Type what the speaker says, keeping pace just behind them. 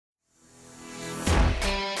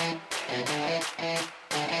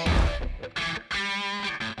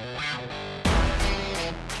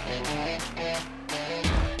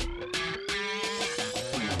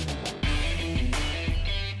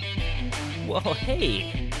Oh,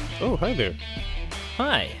 hey. Oh, hi there.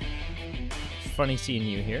 Hi. Funny seeing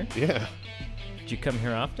you here. Yeah. Did you come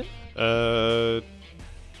here often? It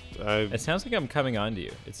sounds like I'm coming on to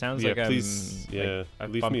you. It sounds like please,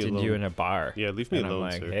 I've leave bumped me into alone. you in a bar. Yeah, leave me and alone,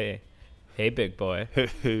 I'm like, sir. hey, big boy.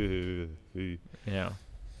 Yeah,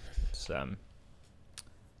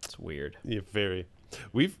 It's weird. very.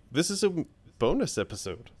 This is a bonus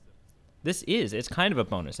episode. It's kind of a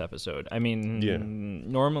bonus episode. I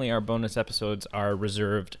mean, normally our bonus episodes are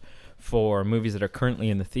reserved for movies that are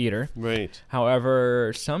currently in the theater. Right.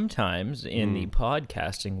 However, sometimes in the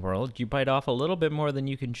podcasting world, you bite off a little bit more than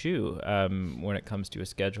you can chew when it comes to a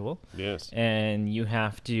schedule. Yes. And you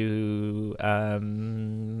have to,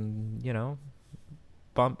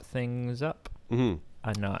 bump things up a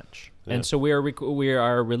notch. Yeah. And so we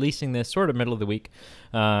are releasing this sort of middle of the week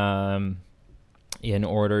in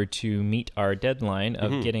order to meet our deadline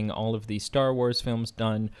of getting all of the Star Wars films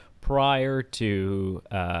done prior to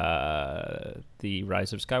the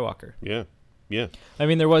Rise of Skywalker. Yeah. Yeah. I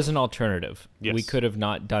mean, there was an alternative. Yes. We could have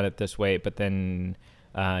not done it this way, but then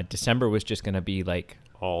December was just going to be like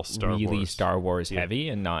All Star really Wars. Star Wars heavy,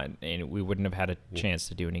 and we wouldn't have had a chance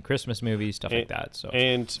to do any Christmas movies, stuff like that. So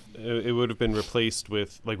it would have been replaced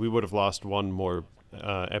with, like, we would have lost one more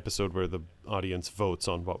episode where the audience votes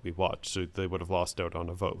on what we watch, so they would have lost out on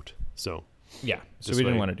a vote. So yeah, so this we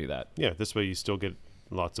didn't way- want to do that. yeah, this way you still get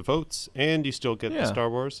lots of votes, and you still get the Star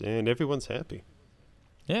Wars, and everyone's happy.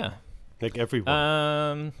 Yeah. Like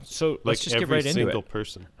everyone. So like let's just get every right into single it.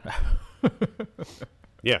 person.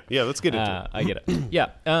 Yeah, let's get into it. I get it.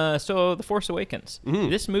 Yeah. So The Force Awakens.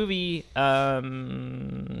 This movie.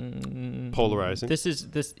 Polarizing. This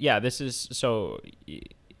is so.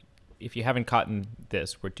 If you haven't caught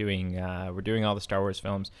this, we're doing all the Star Wars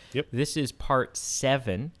films. Yep. This is part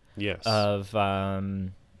 7 Yes. of a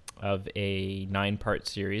 9-part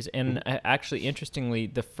series, and actually, interestingly,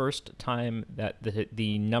 the first time that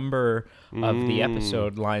the number of the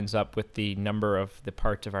episode lines up with the number of the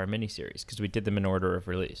parts of our miniseries, because we did them in order of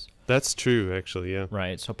release. That's true, actually, yeah.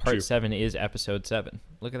 Right. So part True. 7 is episode 7.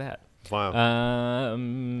 Look at that. Wow.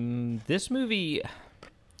 This movie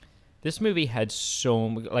had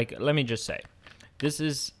let me just say,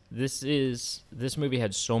 this movie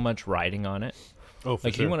had so much riding on it. Oh, for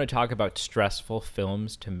Like, sure. you want to talk about stressful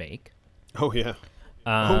films to make. Oh, yeah.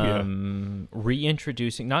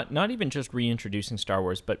 Reintroducing, not even just reintroducing Star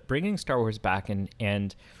Wars, but bringing Star Wars back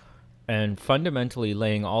and fundamentally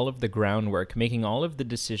laying all of the groundwork, making all of the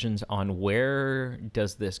decisions on where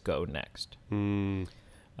does this go next.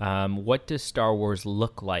 What does Star Wars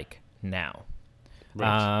look like now? Right.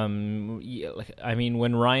 I mean,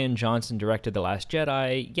 when Rian Johnson directed The Last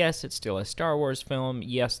Jedi, yes, it's still a Star Wars film.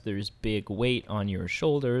 Yes, there's big weight on your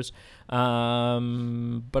shoulders.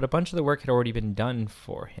 But a bunch of the work had already been done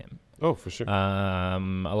for him. Oh, for sure. A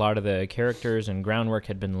lot of the characters and groundwork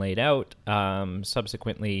had been laid out.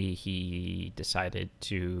 Subsequently, he decided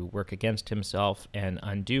to work against himself and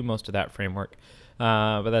undo most of that framework.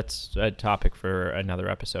 But that's a topic for another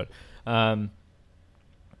episode.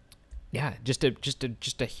 Yeah, just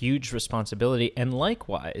a huge responsibility, and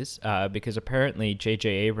likewise, because apparently J.J.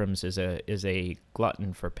 Abrams is a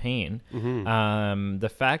glutton for pain.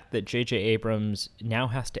 The fact that J.J. Abrams now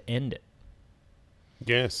has to end it.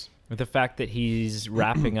 Yes. The fact that he's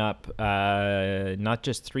wrapping up not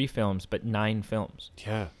just 3 films but 9 films.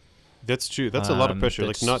 Yeah. That's true. That's a lot of pressure.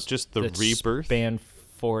 Like, not just the that rebirth. Span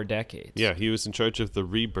 4 decades. Yeah, he was in charge of the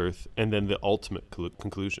rebirth and then the ultimate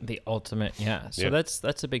conclusion. The ultimate, yeah. So Yeah.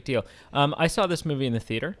 that's a big deal. I saw this movie in the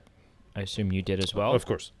theater. I assume you did as well. Of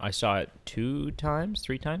course. I saw it 2 times,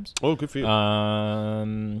 3 times. Oh, good for you.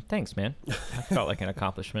 Thanks, man. I felt like an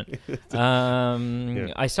accomplishment.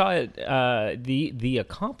 I saw it. The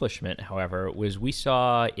accomplishment, however, was we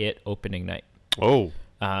saw it opening night. Oh.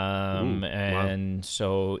 And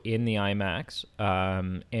so in the IMAX,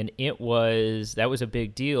 and that was a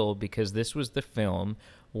big deal because this was the film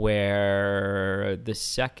where the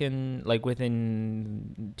second, like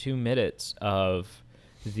within 2 minutes of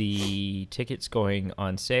the tickets going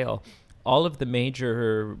on sale, all of the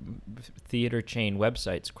major theater chain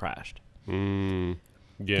websites crashed. Yes.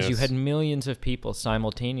 Because you had millions of people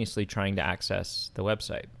simultaneously trying to access the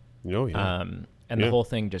website. Oh, yeah. And the whole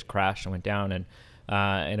thing just crashed and went down, and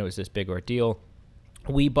it was this big ordeal.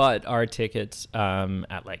 We bought our tickets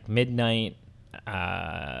at like midnight,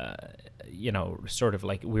 sort of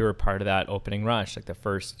like we were part of that opening rush, like the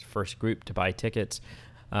first group to buy tickets.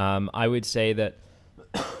 I would say that,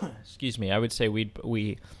 excuse me,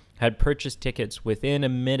 we had purchased tickets within a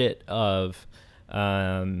minute of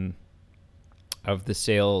the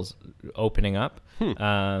sales opening up.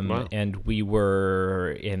 Wow. And we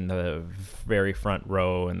were in the very front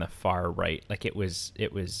row in the far right. Like it was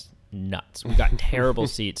nuts. We got terrible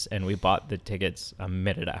seats, and we bought the tickets a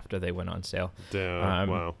minute after they went on sale.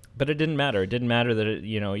 Wow. But it didn't matter. It didn't matter that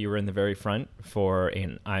you were in the very front for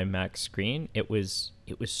an IMAX screen. It was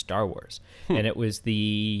Star Wars, and it was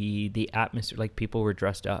the atmosphere. Like people were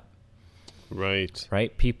dressed up. Right.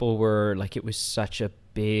 People were like, it was such a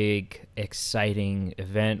big, exciting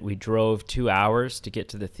event. We drove 2 hours to get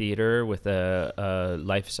to the theater with a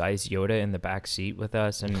life-size Yoda in the back seat with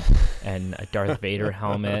us, and a Darth Vader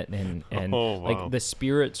helmet, and Oh, wow. like the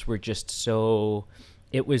spirits were just so.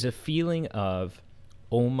 It was a feeling of,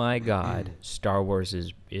 oh my God, Star Wars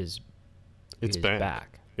is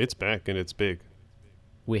back. It's back, and it's big.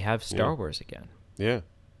 We have Star Wars again. Yeah.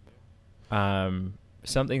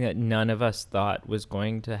 Something that none of us thought was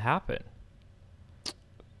going to happen.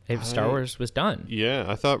 Star Wars was done. Yeah,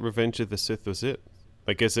 I thought Revenge of the Sith was it.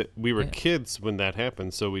 Like, we were kids when that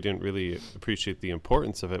happened, so we didn't really appreciate the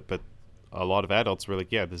importance of it. But a lot of adults were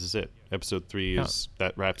like, "Yeah, this is it. Episode 3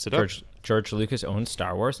 that wraps it up." George Lucas owned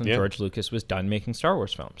Star Wars, and George Lucas was done making Star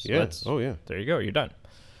Wars films. Yeah. There you go. You're done.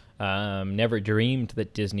 Never dreamed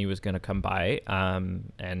that Disney was going to come by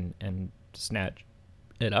and snatch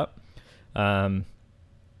it up.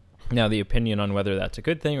 Now, the opinion on whether that's a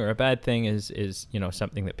good thing or a bad thing is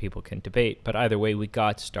something that people can debate. But either way, we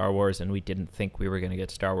got Star Wars, and we didn't think we were going to get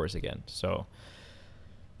Star Wars again. So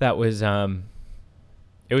that was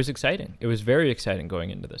it was exciting. It was very exciting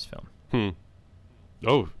going into this film.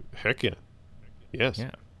 Oh, heck yeah. Yes.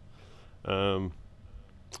 Yeah.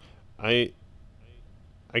 I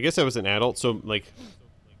guess I was an adult, so like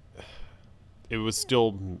it was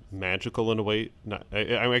still magical in a way.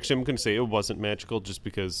 I'm going to say it wasn't magical just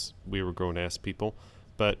because we were grown-ass people,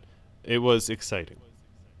 but it was exciting.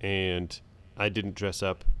 And I didn't dress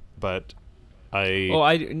up, but we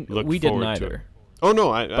didn't either. Oh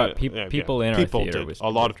no, people in our theater did. Was a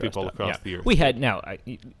lot of dressed people up. across the earth. We had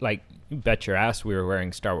like you bet your ass we were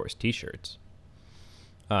wearing Star Wars T-shirts.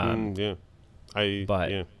 Yeah.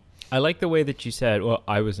 I like the way that you said, "Well,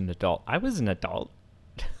 I was an adult." I was an adult.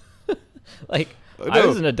 Like, I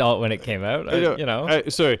was an adult when it came out.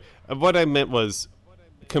 Sorry. What I meant was,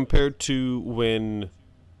 compared to when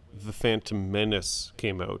The Phantom Menace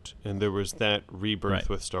came out, and there was that rebirth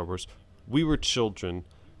with Star Wars, we were children,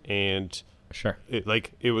 and sure, it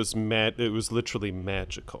was it was literally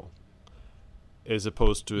magical. As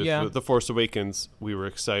opposed to The Force Awakens, we were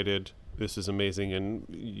excited. This is amazing, and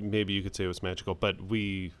maybe you could say it was magical, but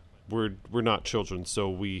we're not children, so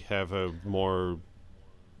we have a more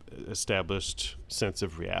established sense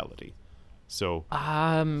of reality. So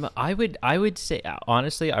I would say,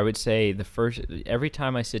 honestly, I would say every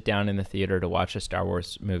time I sit down in the theater to watch a Star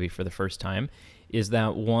Wars movie for the first time is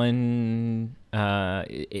that one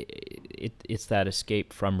it's that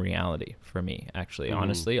escape from reality for me, actually.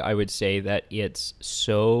 Honestly, I would say that it's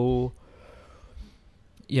so,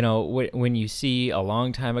 when you see a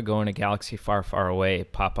long time ago in a galaxy far, far away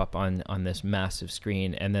pop up on this massive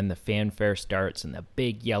screen, and then the fanfare starts and the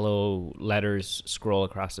big yellow letters scroll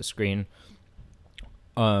across the screen,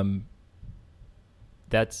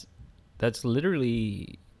 that's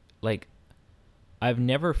literally like, I've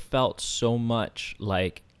never felt so much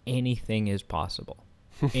like anything is possible.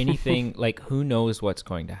 Anything, like, who knows what's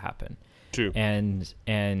going to happen. True. And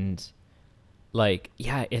like,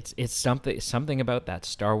 yeah, it's something about that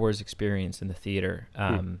Star Wars experience in the theater.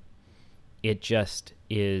 It just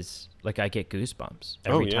is like, I get goosebumps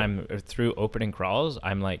every time through opening crawls.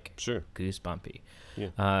 I'm like, goosebumpy.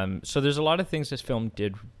 Yeah. So there's a lot of things this film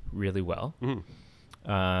did really well.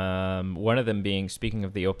 One of them being, speaking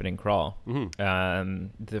of the opening crawl,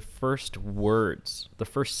 the first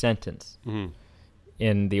sentence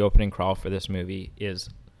in the opening crawl for this movie is,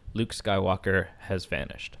 "Luke Skywalker has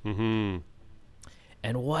vanished." And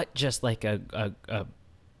what just like a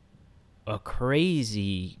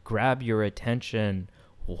crazy grab your attention,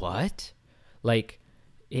 what? Like,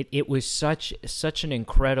 it was such an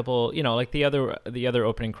incredible, like the other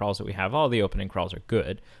opening crawls that we have, all the opening crawls are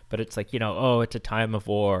good, but it's like, oh, it's a time of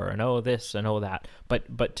war, and oh this and oh that.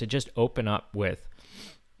 But to just open up with,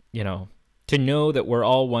 to know that we're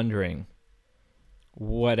all wondering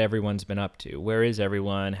what everyone's been up to. Where is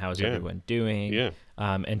everyone? How's everyone doing? Yeah.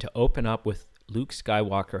 And to open up with, Luke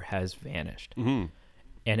Skywalker has vanished. And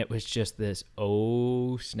it was just this,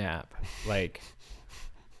 oh snap. Like,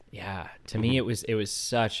 yeah, to me it was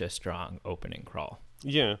such a strong opening crawl.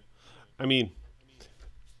 Yeah. I mean,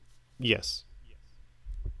 yes.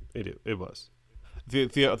 It was.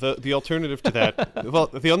 The alternative to that, well,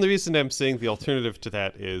 the only reason I'm saying the alternative to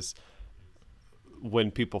that is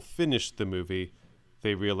when people finished the movie,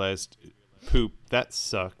 they realized, poop, that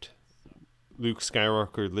sucked. Luke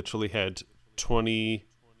Skywalker literally had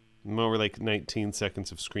 19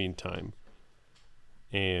 seconds of screen time.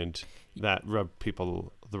 And that rubbed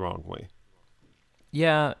people the wrong way.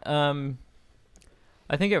 Yeah,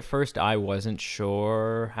 I think at first I wasn't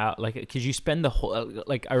sure how, like, because you spend the whole,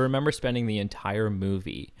 like, I remember spending the entire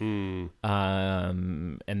movie, and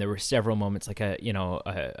there were several moments, like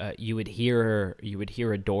you would hear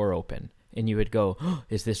a door open, and you would go, oh,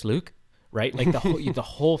 "Is this Luke?" Right? Like the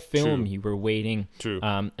whole film, you were waiting. True.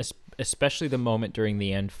 Especially the moment during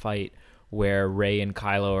the end fight where Rey and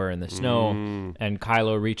Kylo are in the snow, and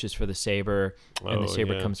Kylo reaches for the saber, and the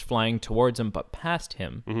saber comes flying towards him, but past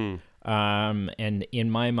him. And in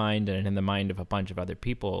my mind and in the mind of a bunch of other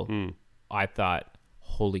people, I thought,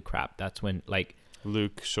 holy crap, that's when, like,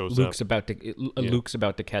 Luke's about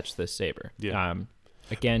to catch this saber. Yeah.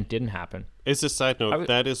 Again, didn't happen. As a side note,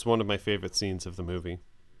 that is one of my favorite scenes of the movie.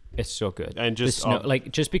 It's so good. And just the snow,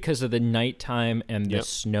 like, just because of the nighttime and the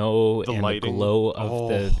snow and the glow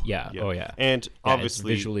of and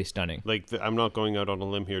obviously it's visually stunning. Like, I'm not going out on a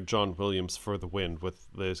limb here. John Williams for the win with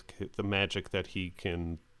the magic that he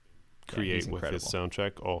can create with his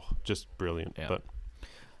soundtrack. Oh, just brilliant. Yeah. But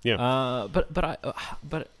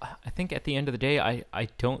but I think at the end of the day, I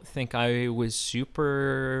don't think I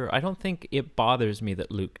don't think it bothers me that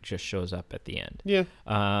Luke just shows up at the end. Yeah.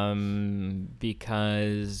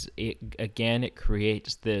 Because it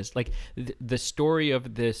creates this, like, the story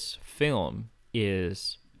of this film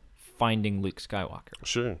is finding Luke Skywalker.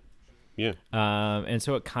 Sure. Yeah. And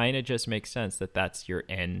so it kind of just makes sense that that's your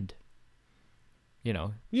end. Yeah.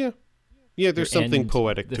 Yeah, there's something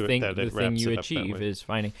poetic to it that it wraps it up that way. The thing you achieve is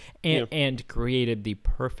finding, and created the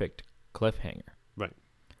perfect cliffhanger. Right.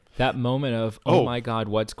 That moment of, oh my God,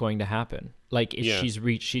 what's going to happen? Like,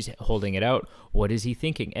 she's holding it out. What is he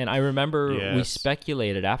thinking? And I remember we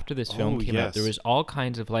speculated after this film came out. There was all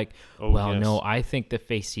kinds of like, no, I think the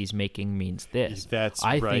face he's making means this. That's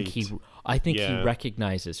right. I think he Yeah.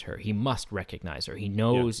 recognizes her. He must recognize her. He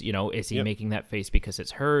knows, is he making that face because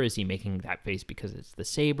it's her? Is he making that face because it's the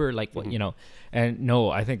saber? Like, what, and no,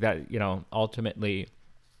 I think that, ultimately,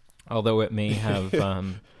 although it may have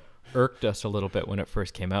irked us a little bit when it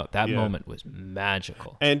first came out, that moment was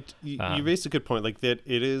magical. And you raised a good point, like that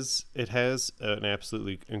it has an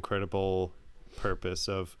absolutely incredible purpose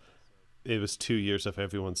of, it was 2 years of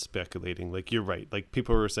everyone speculating. Like, you're right. Like,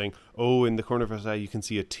 people were saying, oh, in the corner of his eye you can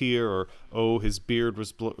see a tear, or oh, his beard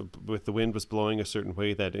was with the wind was blowing a certain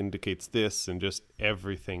way that indicates this, and just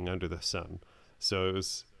everything under the sun. So it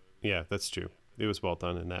was, that's true. It was well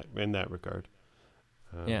done in that regard.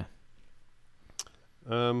 What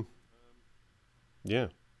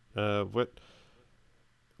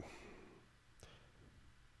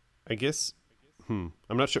I guess I'm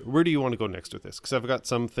not sure. Where do you want to go next with this? Because I've got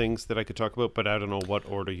some things that I could talk about, but I don't know what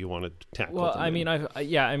order you want to tackle. Well,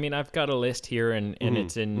 I've got a list here, and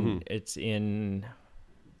it's in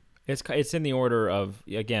the order of,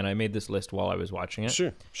 again, I made this list while I was watching it.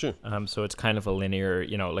 Sure. So it's kind of a linear,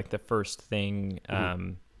 like the first thing,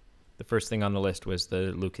 the first thing on the list was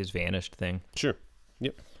the Luke has vanished thing. Sure.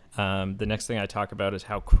 Yep. The next thing I talk about is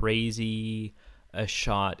how crazy a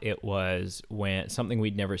shot it was when something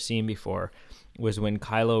we'd never seen before was when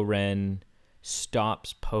Kylo Ren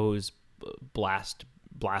stops Poe's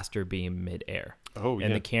blaster beam midair.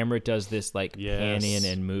 And the camera does this like pan in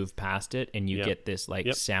and move past it, and you get this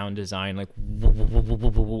like sound design like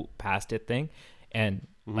past it thing, and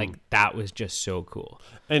like that was just so cool.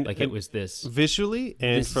 And like it was this visually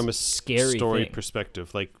and this from a scary story thing.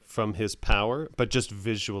 Perspective, like from his power, but just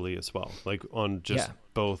visually as well, like on just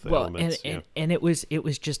both elements. And it was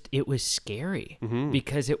scary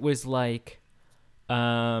because it was like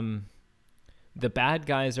the bad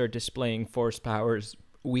guys are displaying force powers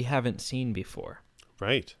we haven't seen before.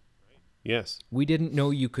 Right. Yes. We didn't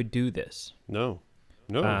know you could do this. No.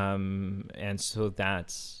 And so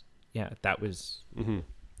that was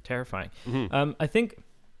terrifying. I think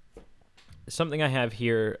something I have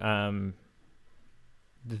here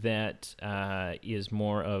that is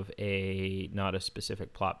more of not a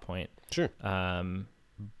specific plot point. Sure.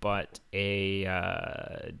 But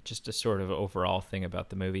just a sort of overall thing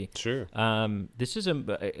about the movie. Sure. This is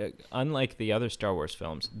unlike the other Star Wars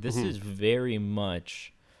films. This is very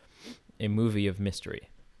much a movie of mystery.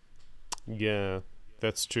 Yeah,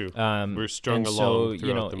 that's true. We're strung along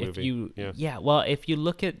throughout the movie. If you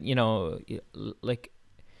look at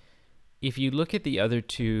if you look at the other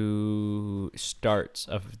two starts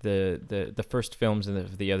of the first films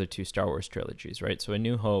of the other two Star Wars trilogies, right? So A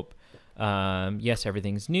New Hope Yes,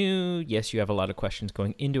 everything's new. Yes, you have a lot of questions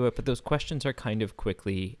going into it, but those questions are kind of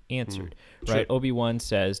quickly answered, right? Sure. Obi-Wan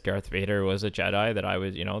says Darth Vader was a Jedi, that I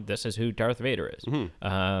was, this is who Darth Vader is.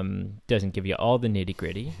 Doesn't give you all the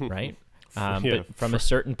nitty-gritty, right? But from a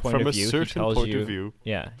certain point of view, he tells you,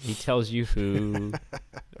 he tells you who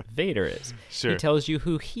Vader is. Sure. He tells you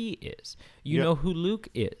who he is. You know who Luke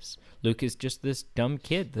is. Luke is just this dumb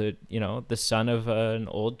kid, the son of an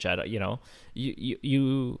old Jedi.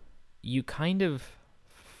 You kind of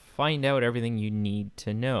find out everything you need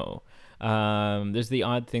to know. There's the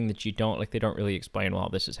odd thing that you don't like. They don't really explain, well,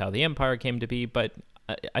 this is how the Empire came to be, but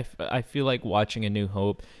I feel like watching A New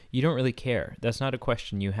Hope, you don't really care. That's not a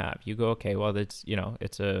question you have. You go, okay, well, it's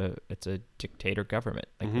a dictator government.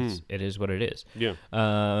 Like it is what it is. Yeah.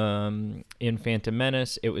 In Phantom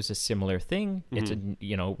Menace, it was a similar thing. It's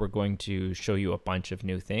we're going to show you a bunch of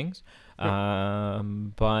new things.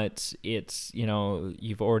 But it's,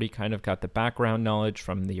 you've already kind of got the background knowledge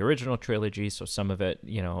from the original trilogy, so some of it,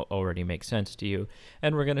 already makes sense to you.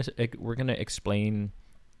 And we're gonna explain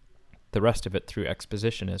the rest of it through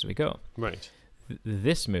exposition as we go. Right.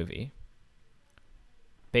 This movie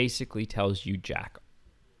basically tells you Jack.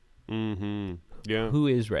 Yeah. Who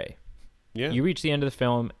is Rey? Yeah. You reach the end of the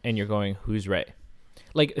film and you're going, who's Rey?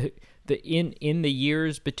 Like in the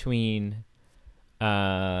years between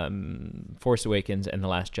Force Awakens and The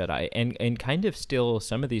Last Jedi, and kind of still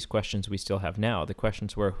some of these questions we still have now. The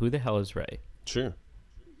questions were, who the hell is Rey? Sure.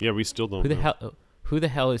 Yeah, we still don't know. Who the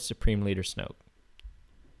hell is Supreme Leader Snoke?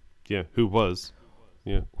 Yeah, who was?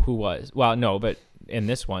 Yeah. Who was? Well, no, but in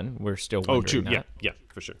this one, we're still wondering. Oh, true. That, yeah,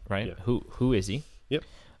 for sure. Right? Yeah. Who is he? Yep.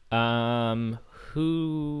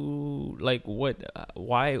 Who, like, what?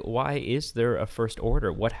 Why is there a First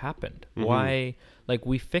Order? What happened? Why? Like,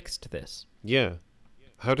 we fixed this. Yeah.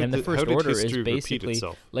 How did the First Order is repeat basically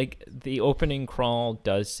itself? like the opening crawl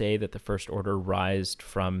does say that the First Order rised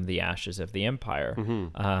from the ashes of the Empire.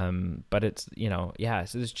 But it's so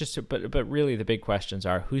there's just but really the big questions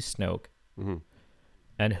are, who's Snoke,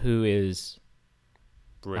 and who is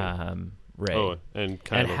Rey. Rey. Oh, and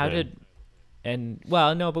Kylo and how Ren.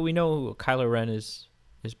 but we know Kylo Ren is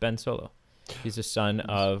Ben Solo. He's a son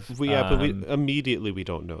of. But we immediately we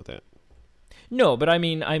don't know that. No, but I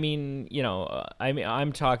mean, I'm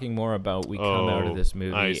talking more about we come out of this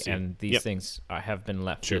movie and these things have been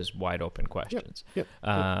left as wide open questions. Yep.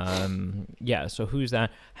 So who's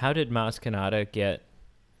that? How did Maz Kanata get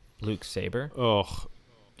Luke's saber? Oh,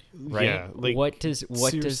 right. Yeah, like, what does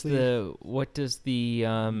the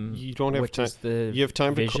you don't have time. You have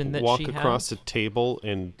time to walk across a table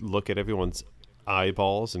and look at everyone's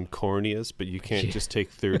eyeballs and corneas, but you can't just take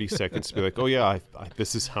 30 seconds to be like, oh yeah,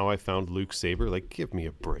 this is how I found Luke's saber. Like, give me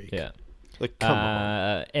a break. Yeah. Like, come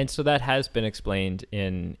on. And so that has been explained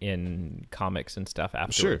in comics and stuff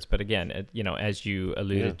afterwards. Sure. But again, as you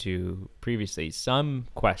alluded to previously, some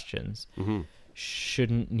questions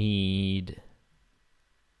shouldn't need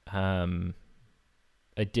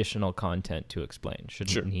additional content to explain.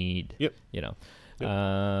 Shouldn't need,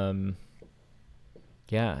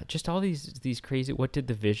 Yeah, just all these crazy. What did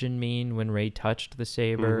the vision mean when Rey touched the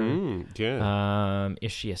saber?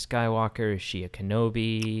 Is she a Skywalker? Is she a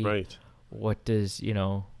Kenobi? Right. What does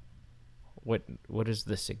what is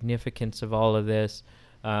the significance of all of this?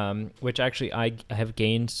 Which actually I have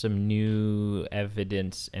gained some new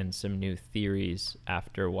evidence and some new theories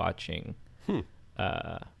after watching it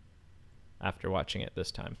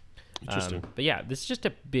this time. Interesting. But yeah, this is just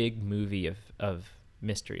a big movie of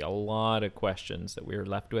mystery, a lot of questions that we were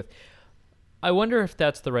left with. I wonder if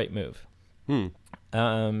that's the right move. And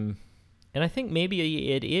I think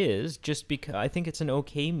maybe it is, just because I think it's an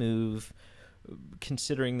okay move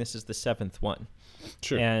considering this is the 7th one.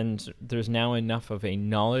 Sure. And there's now enough of a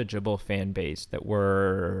knowledgeable fan base that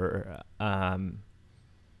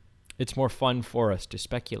it's more fun for us to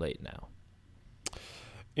speculate now.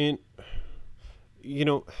 And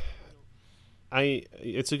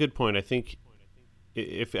it's a good point. I think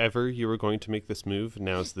if ever you were going to make this move,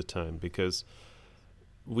 now's the time, because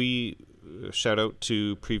we shout out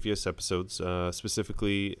to previous episodes,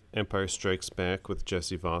 specifically Empire Strikes Back with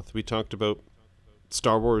Jesse Voth. We talked about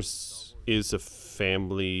Star Wars is a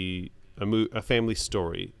family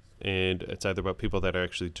story, and it's either about people that are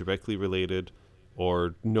actually directly related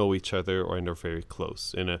or know each other or are very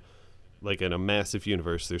close. In a massive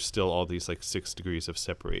universe, there's still all these 6 degrees of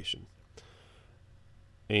separation.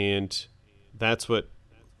 And that's what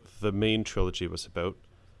the main trilogy was about.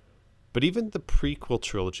 But even the prequel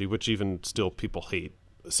trilogy, which even still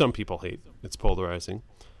some people hate, it's polarizing.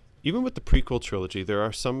 Even with the prequel trilogy, there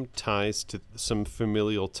are some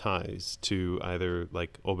familial ties to either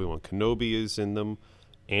Obi-Wan Kenobi is in them,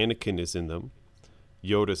 Anakin is in them,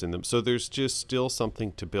 Yoda's in them. So there's just still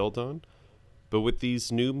something to build on. But with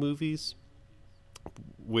these new movies,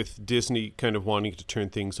 with Disney kind of wanting to turn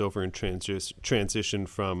things over and transition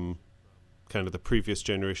from kind of the previous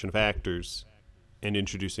generation of actors and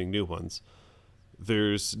introducing new ones,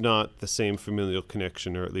 there's not the same familial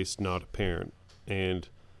connection, or at least not apparent. And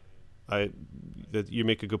you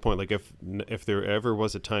make a good point. Like if there ever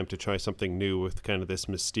was a time to try something new with kind of this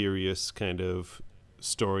mysterious kind of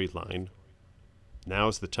storyline,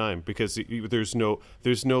 now's the time, because there's no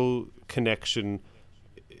connection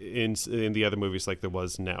in the other movies like there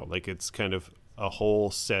was now. Like it's kind of a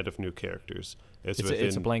whole set of new characters.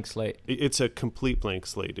 It's a blank slate. It's a complete blank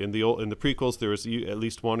slate. In the prequels, there was at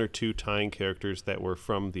least one or two tying characters that were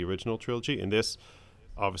from the original trilogy. In this,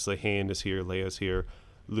 obviously, Han is here, Leia's here,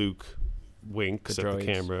 Luke winks at the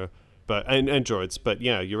camera, and droids. But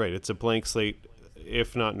yeah, you're right. It's a blank slate.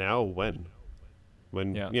 If not now, when?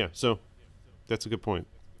 Yeah. So that's a good point.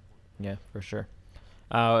 Yeah, for sure.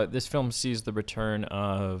 This film sees the return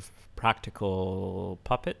of practical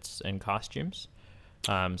puppets and costumes.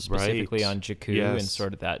 Specifically on Jakku, and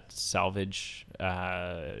sort of that salvage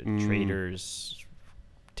traders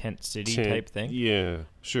tent city type thing. Yeah,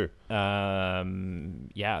 sure.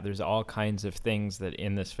 There's all kinds of things that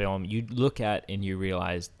in this film you look at and you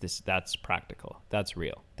realize that's practical, that's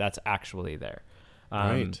real, that's actually there.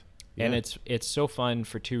 Right. Yeah. And it's so fun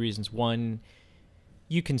for two reasons. One,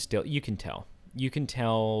 you can tell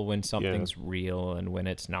when something's real and when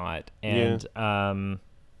it's not, and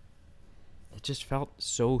it just felt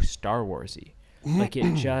so Star Warsy. Like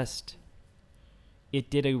it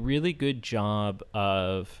did a really good job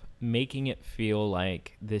of making it feel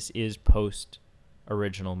like this is post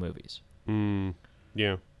original movies. Yeah.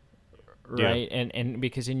 Right? Yeah. And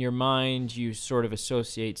because in your mind you sort of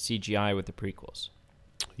associate CGI with the prequels.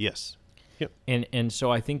 Yes. Yep. And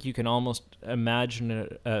so I think you can almost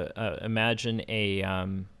imagine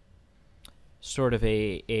a sort of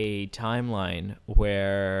a timeline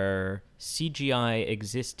where CGI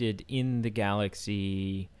existed in the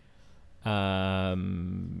galaxy,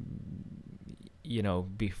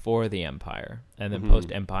 before the Empire, and then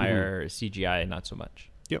post-Empire CGI not so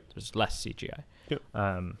much. Yep. There's less CGI. Yep.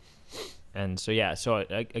 And so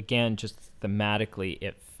again, just thematically,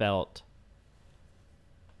 it felt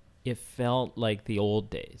like the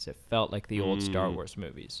old days. It felt like the old Star Wars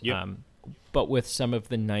movies. Yep. But with some of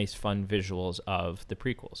the nice, fun visuals of the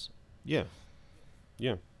prequels. Yeah.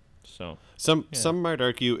 Yeah. So some might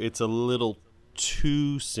argue it's a little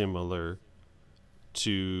too similar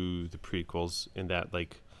to the prequels in that,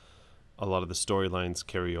 like, a lot of the storylines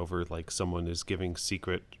carry over. Like, someone is giving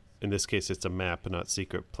secret, in this case it's a map, not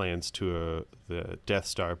secret plans to the Death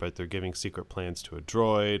Star, but they're giving secret plans to a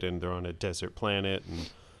droid, and they're on a desert planet,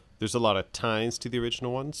 and there's a lot of ties to the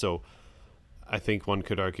original one. So I think one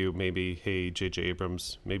could argue maybe, hey, J.J.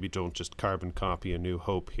 Abrams, maybe don't just carbon copy A New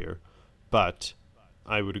Hope here. But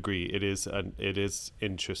I would agree, it is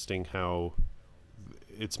interesting how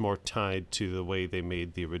it's more tied to the way they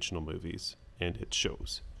made the original movies, and it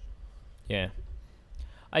shows. Yeah.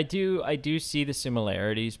 I do see the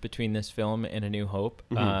similarities between this film and A New Hope.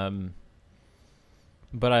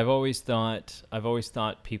 But I've always thought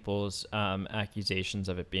people's accusations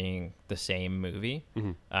of it being the same movie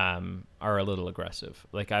are a little aggressive.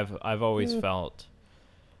 Like I've always felt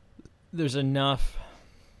there's enough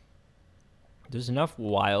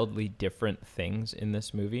wildly different things in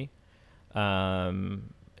this movie, and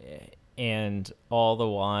all the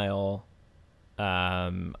while,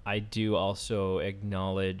 I do also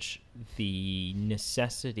acknowledge the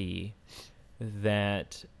necessity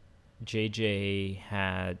that JJ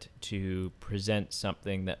had to present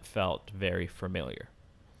something that felt very familiar.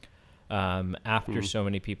 After so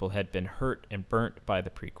many people had been hurt and burnt by the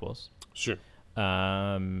prequels. Sure.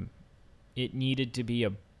 It needed to be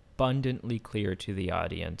abundantly clear to the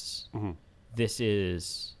audience. This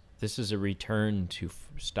is a return to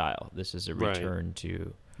style. This is a return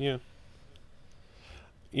to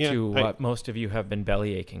what most of you have been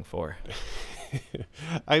belly aching for.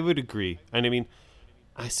 I would agree. And I mean,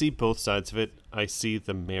 I see both sides of it. I see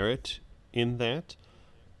the merit in that,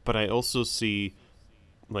 but I also see,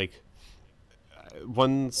 like,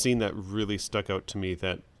 one scene that really stuck out to me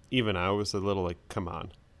that even I was a little like, come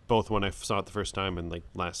on. Both when I saw it the first time and like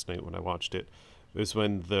last night when I watched it, was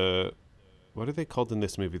when what are they called in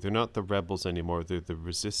this movie? They're not the rebels anymore. They're the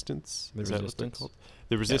Resistance. Is that what they're called?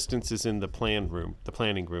 The Resistance is in the planning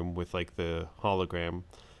room with like the hologram.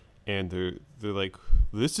 And they're like,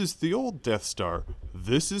 this is the old Death Star.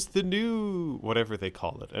 This is the new whatever they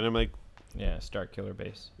call it. And I'm like, yeah, Star Killer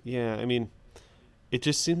Base. Yeah, I mean, it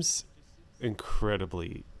just seems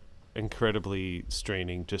incredibly, incredibly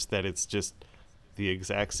straining. Just that it's just the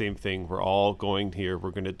exact same thing. We're all going here.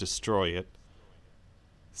 We're going to destroy it.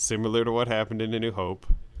 Similar to what happened in A New Hope.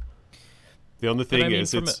 The only thing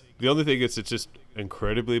is it's just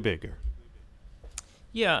incredibly bigger.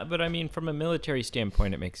 Yeah, but I mean, from a military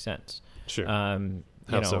standpoint, it makes sense. Sure.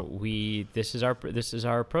 This is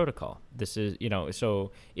our protocol. This is,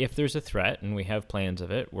 so if there's a threat and we have plans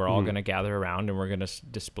of it, we're all going to gather around and we're going to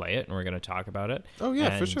display it and we're going to talk about it. Oh yeah,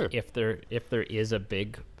 and for sure. If there is a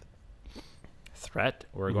big threat,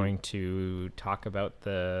 we're going to talk about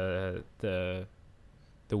the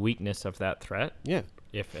weakness of that threat. Yeah.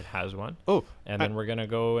 If it has one. Oh, and then we're gonna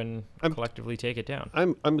go and collectively take it down.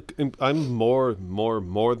 I'm more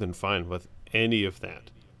than fine with any of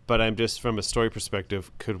that. But I'm just, from a story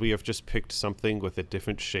perspective, could we have just picked something with a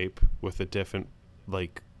different shape, with a different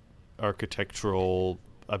like architectural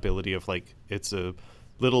ability of like it's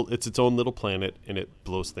its own little planet and it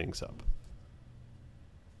blows things up.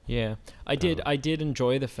 Yeah, I did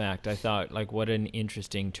enjoy the fact. I thought, like, what an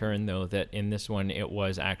interesting turn, though, that in this one it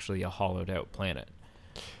was actually a hollowed out planet.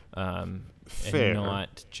 Fair. And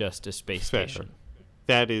not just a space station.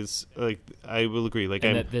 That is, like, I will agree. Like,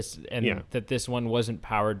 that this one wasn't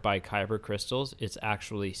powered by kyber crystals. It's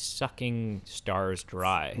actually sucking stars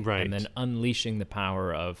dry, right, and then unleashing the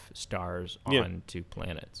power of stars onto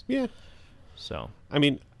planets. Yeah. So, I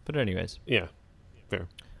mean, but anyways, yeah, fair.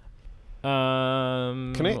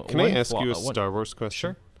 Can I ask you a Star Wars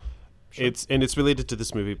question? Sure. It's related to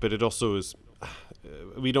this movie, but it also is.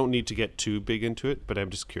 We don't need to get too big into it, but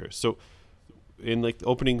I'm just curious. So, in like the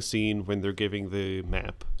opening scene when they're giving the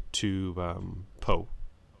map to Poe,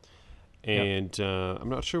 and I'm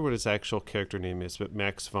not sure what his actual character name is, but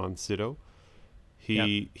Max von Sydow,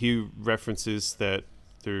 he references that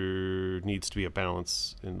there needs to be a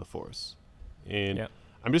balance in the Force, and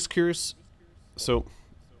I'm just curious. So,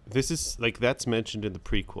 this is like that's mentioned in the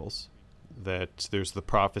prequels, that there's the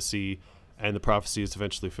prophecy. And the prophecy is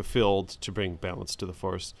eventually fulfilled to bring balance to the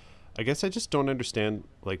Force. I guess I just don't understand,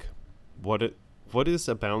 like, what is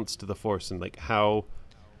a balance to the Force, and like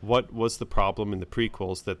what was the problem in the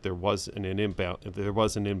prequels that there was an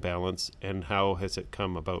imbalance, and how has it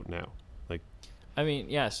come about now? Like, I mean,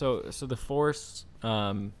 yeah. So the Force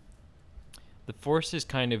is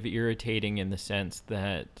kind of irritating in the sense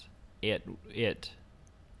that it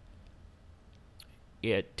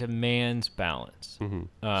demands balance.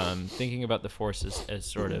 Mm-hmm. Thinking about the Force as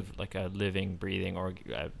sort of like a living, breathing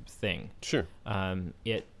thing. Sure.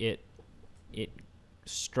 It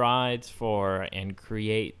strides for and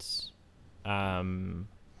creates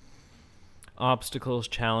obstacles,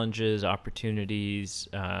 challenges, opportunities,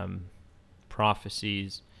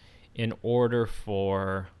 prophecies, in order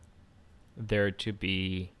for there to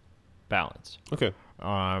be balance. Okay.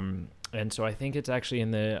 And so I think it's actually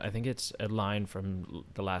I think it's a line from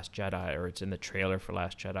The Last Jedi, or it's in the trailer for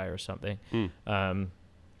Last Jedi or something.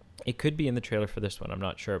 It could be in the trailer for this one, I'm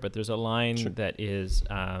not sure. But there's a line that is,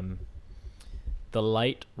 the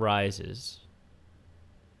light rises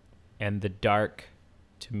and the dark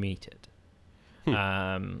to meet it.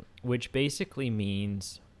 Which basically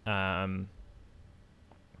means the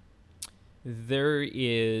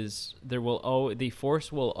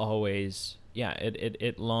Force will always... Yeah,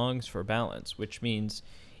 it longs for balance, which means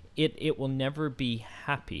it will never be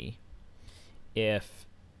happy if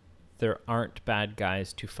there aren't bad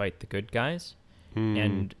guys to fight the good guys,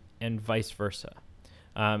 and vice versa.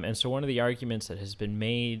 And so one of the arguments that has been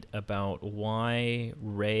made about why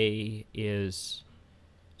Rey is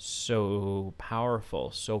so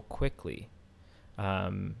powerful so quickly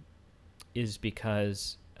is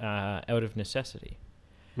because out of necessity,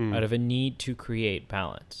 out of a need to create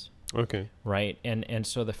balance. Okay. Right. And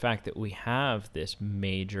so the fact that we have this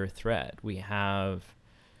major threat, we have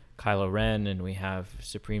Kylo Ren and we have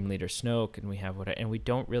Supreme Leader Snoke and we have and we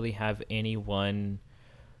don't really have anyone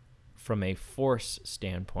from a Force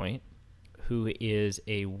standpoint who is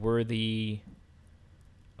a worthy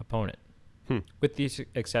opponent, with the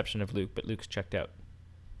exception of Luke, but Luke's checked out.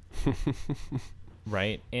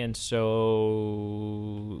 Right. And so,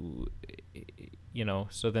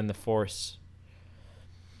 so then the Force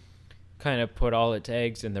kind of put all its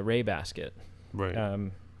eggs in the Rey basket. Right.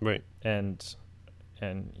 Right. And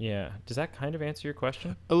yeah, does that kind of answer your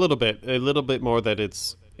question? A little bit more, that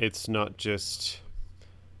it's not just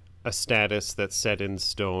a status that's set in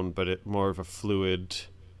stone, but it more of a fluidity.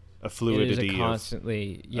 It is a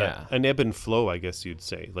constantly, an ebb and flow, I guess you'd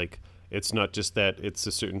say. Like, it's not just that it's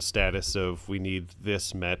a certain status of we need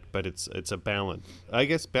this met, but it's a balance. I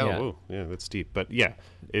guess balance. Yeah. Oh, yeah, that's deep. But yeah,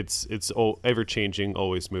 it's ever changing,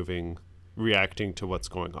 always moving, reacting to what's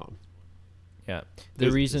going on. Yeah.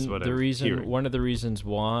 Hearing. One of the reasons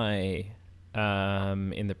why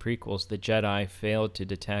in the prequels the Jedi failed to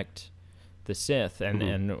detect the Sith,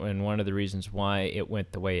 and one of the reasons why it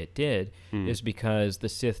went the way it did is because the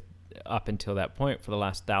Sith, up until that point, for the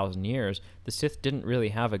last 1,000 years, the Sith didn't really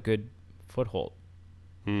have a good foothold.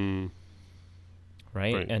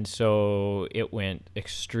 Right? And so it went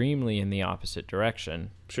extremely in the opposite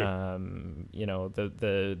direction. Sure. The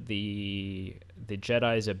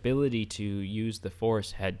Jedi's ability to use the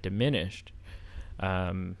Force had diminished,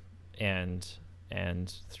 and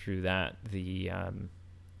through that the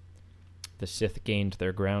Sith gained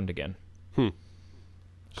their ground again. Cool.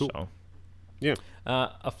 So, yeah.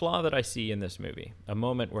 A flaw that I see in this movie, a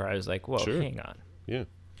moment where I was like, "Whoa, hang on,"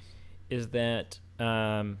 is that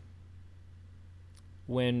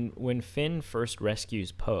when Finn first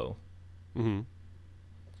rescues Poe,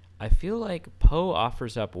 I feel like Poe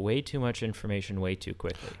offers up way too much information way too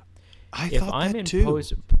quickly. If I'm in too.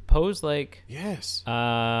 Poe's like, yes,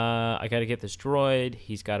 I got to get this droid.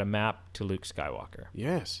 He's got a map to Luke Skywalker.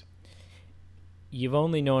 Yes. You've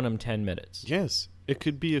only known him 10 minutes. Yes. It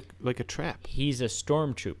could be like a trap. He's a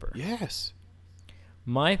stormtrooper. Yes.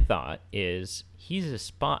 My thought is he's a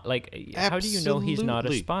spy. Like, how do you know he's not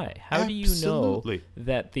a spy? How do you know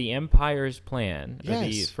that the Empire's plan, or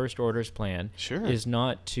the First Order's plan, is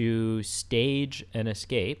not to stage an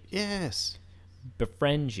escape? Yes.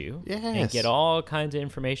 Befriend you and get all kinds of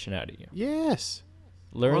information out of you. Yes.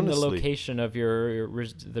 Learn the location of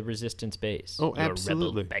the Resistance base. Oh,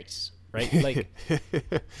 absolutely. Rebel base, right? Like,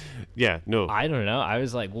 no. I don't know. I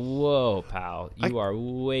was like, whoa, pal, you are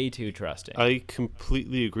way too trusting. I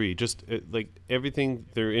completely agree. Just like everything,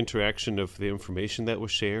 their interaction of the information that was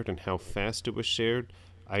shared and how fast it was shared,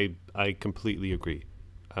 I completely agree.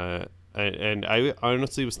 And I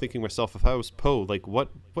honestly was thinking myself, if I was Poe, like, what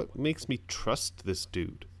makes me trust this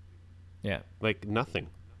dude? Yeah. Like, nothing.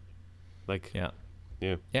 Like, yeah,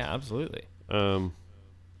 absolutely. That's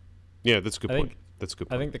a good point. That's a good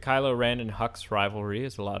point. I think the Kylo Ren and Hux rivalry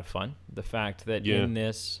is a lot of fun. The fact that in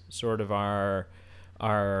this sort of our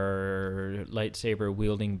lightsaber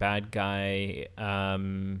wielding bad guy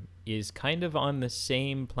is kind of on the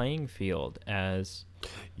same playing field as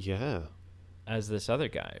this other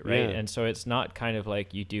guy, right? And so it's not kind of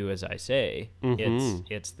like you do as I say.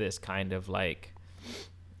 It's this kind of like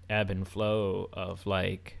ebb and flow of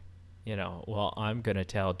like, well, I'm gonna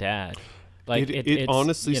tell Dad. Like it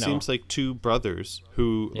honestly seems like two brothers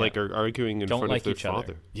who like are arguing in Don't front like of their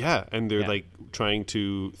father. Yeah, and they're like trying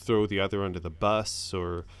to throw the other under the bus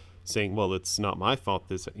or saying, "Well, it's not my fault."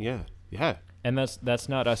 This, And that's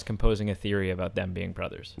not us composing a theory about them being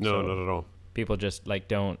brothers. No, so not at all. People just like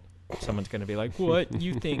don't. Someone's gonna be like, "What?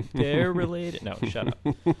 You think they're related?" No, shut up.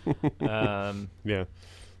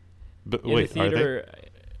 But wait, the theater, are they?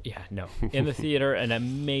 Yeah, no. In the theater, an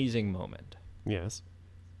amazing moment. Yes.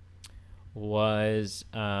 Was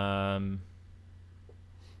when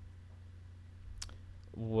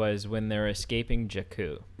they're escaping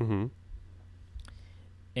Jakku,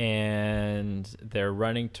 and they're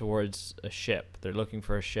running towards a ship. They're looking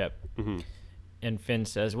for a ship, and Finn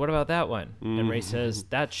says, "What about that one?" And Rey says,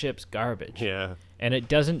 "That ship's garbage." Yeah, and it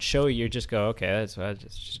doesn't show you. Just go, okay, that's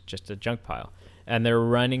just a junk pile. And they're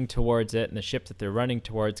running towards it, and the ship that they're running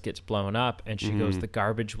towards gets blown up, and she goes, "The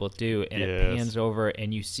garbage will do," and it pans over,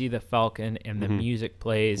 and you see the Falcon, and the music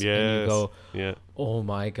plays, and you go, "Oh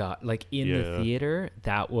my God." Like, in the theater,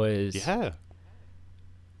 that was...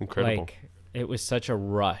 incredible. Like, it was such a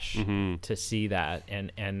rush to see that,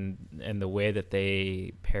 and the way that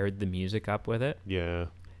they paired the music up with it. Yeah.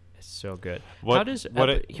 It's so good. Here's a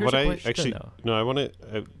question, though. No, I want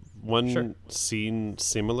to... scene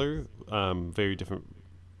similar, very different,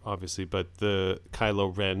 obviously, but the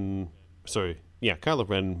Kylo Ren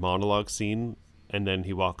monologue scene, and then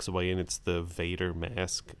he walks away, and it's the Vader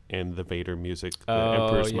mask and the Vader music. The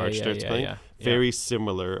Emperor's March starts playing. Very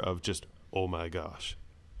similar. Of just, oh my gosh,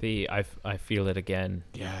 I feel it again.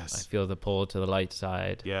 Yes, I feel the pull to the light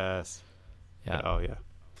side. Yes. Yeah. Oh yeah.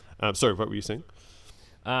 Sorry, what were you saying?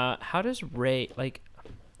 How does Rey like?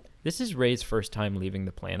 This is Rey's first time leaving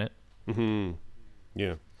the planet.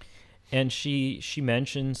 Yeah. And she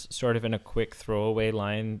mentions sort of in a quick throwaway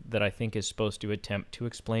line that I think is supposed to attempt to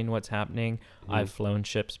explain what's happening. I've flown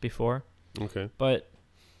ships before. Okay. But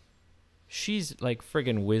she's like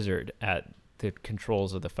friggin' wizard at the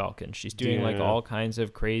controls of the Falcon. She's doing like all kinds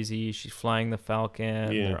of crazy. She's flying the Falcon.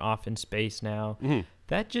 They're off in space now.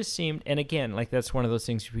 That just seemed, and again, like that's one of those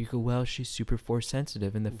things where you go, well, she's super force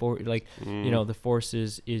sensitive, and the the force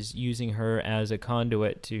is using her as a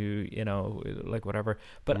conduit to, like whatever.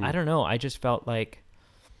 But I don't know. I just felt like,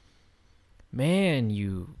 man,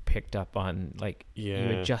 you picked up on, like, you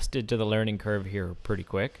Yeah. adjusted to the learning curve here pretty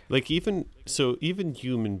quick. Like even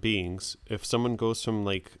human beings, if someone goes from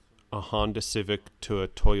like a Honda Civic to a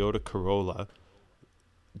Toyota Corolla,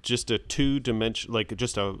 just a two-dimension, like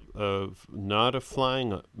just a not a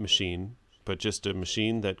flying machine, but just a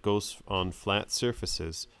machine that goes on flat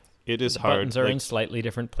surfaces. It is hard. Buttons are in slightly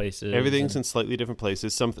different places. Everything's in slightly different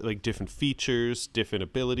places. Something like different features, different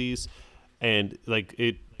abilities, and like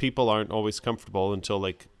people aren't always comfortable until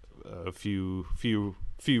like a few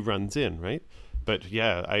runs in, right? But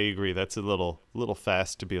yeah, I agree. That's a little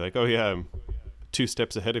fast to be like, oh yeah, I'm 2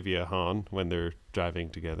 steps ahead of you, Han, when they're driving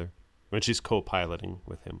together, when she's co-piloting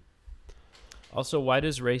with him. Also, why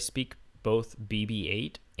does Rey speak both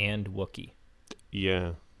BB-8 and Wookiee?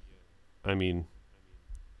 Yeah, I mean.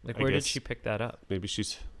 Like, where did she pick that up? Maybe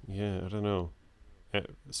she's, I don't know.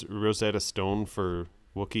 Rosetta Stone for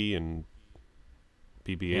Wookiee and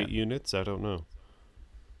BB-8 units? I don't know.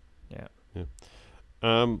 Yeah.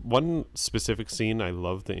 One specific scene I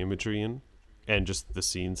love the imagery in, and just the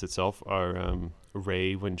scenes itself, are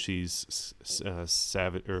Rey when she's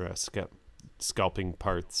scalping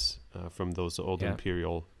parts from those old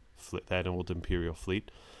Imperial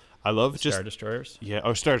fleet. I love Star Destroyers?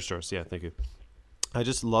 Yeah, Star Destroyers. Yeah, thank you. I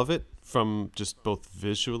just love it from just both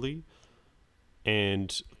visually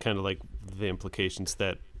and kind of like the implications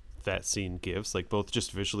that scene gives. Like both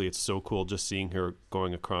just visually, it's so cool just seeing her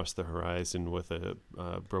going across the horizon with a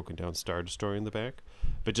broken down Star Destroyer in the back,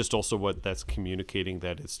 but just also what that's communicating,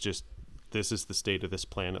 that it's just, this is the state of this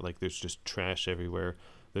planet. Like there's just trash everywhere.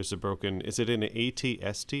 There's a broken, is it an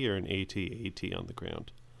AT-ST or an AT-AT on the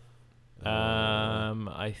ground?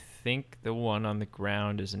 I think the one on the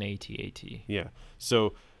ground is an AT-AT. Yeah.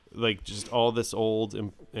 So, like, just all this old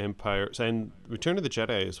Empire. And Return of the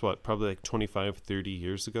Jedi is what? Probably like 25, 30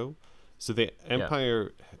 years ago. So the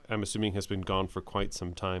Empire, I'm assuming, has been gone for quite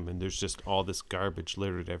some time. And there's just all this garbage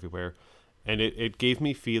littered everywhere. And it gave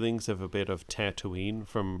me feelings of a bit of Tatooine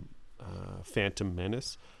from Phantom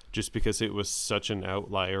Menace. Just because it was such an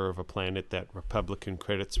outlier of a planet that Republican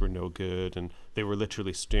credits were no good, and they were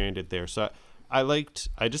literally stranded there. So I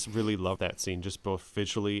just really love that scene, just both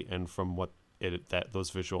visually and from what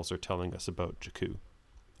those visuals are telling us about Jakku.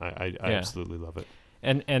 I absolutely love it.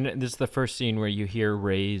 And this is the first scene where you hear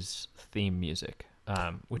Rey's theme music,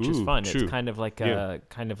 which is fun. True. It's kind of like a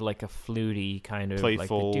fluty kind of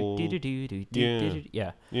playful, like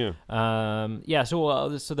yeah.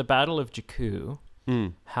 So the Battle of Jakku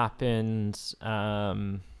happens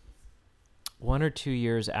 1 or 2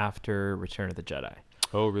 years after Return of the Jedi.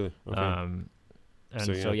 Oh, really? Okay.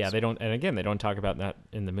 They don't talk about that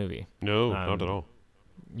in the movie. No, not at all.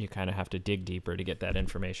 You kind of have to dig deeper to get that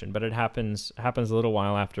information, but it happens a little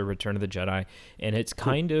while after Return of the Jedi, and it's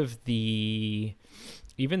kind of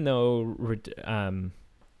even though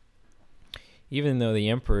the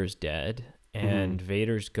Emperor's dead and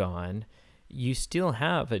Vader's gone, you still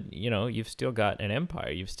have you've still got an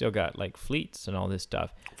empire. You've still got like fleets and all this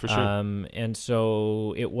stuff. For sure. And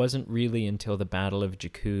so it wasn't really until the Battle of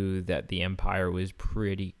Jakku that the empire was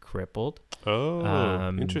pretty crippled. Oh,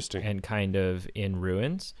 interesting. And kind of in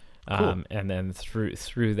ruins. Cool. And then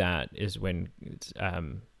through that is when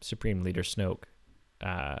Supreme Leader Snoke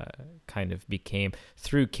kind of became,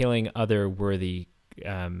 through killing other worthy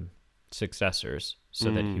successors,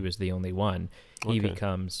 so that he was the only one. He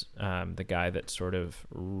becomes the guy that sort of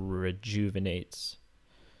rejuvenates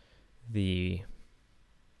the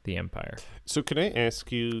empire. So can I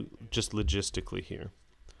ask you just logistically here?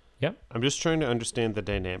 Yep. I'm just trying to understand the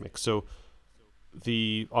dynamic. So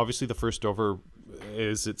obviously the First Order,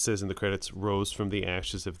 as it says in the credits, rose from the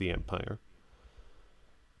ashes of the Empire.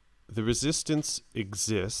 The Resistance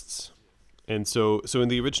exists. And so in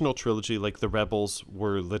the original trilogy, like, the rebels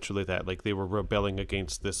were literally that. Like, they were rebelling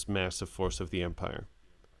against this massive force of the Empire.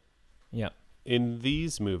 Yeah. In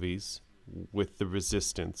these movies, with the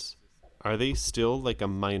Resistance, are they still like a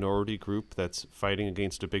minority group that's fighting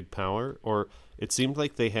against a big power? Or it seemed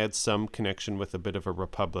like they had some connection with a bit of a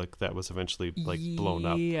republic that was eventually like blown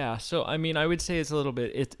up. Yeah. So I mean, I would say it's a little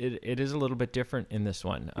bit. It is a little bit different in this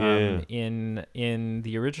one. In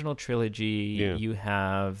the original trilogy, you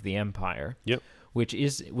have the Empire. Yep. Which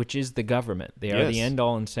is the government. They are the end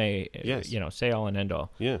all and say all and end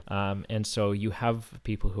all. Yeah. And so you have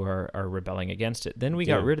people who are rebelling against it. Then we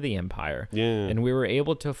got rid of the Empire. Yeah. And we were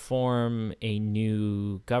able to form a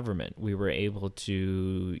new government. We were able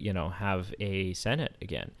to, have a Senate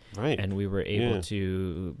again. Right. And we were able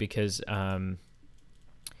to, because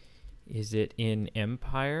is it in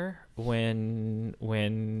Empire when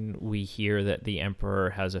we hear that the Emperor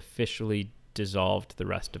has officially dissolved the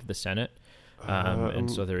rest of the Senate? And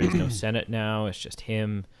so there is no Senate now. It's just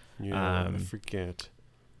him. Yeah, I forget.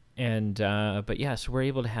 And but yeah, so we're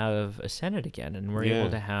able to have a Senate again, and we're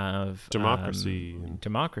able to have democracy.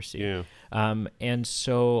 Yeah. And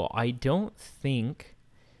so I don't think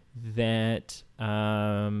that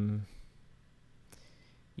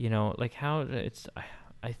like how it's.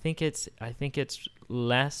 I think it's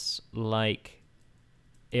less like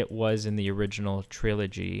it was in the original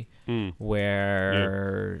trilogy,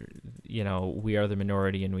 where we are the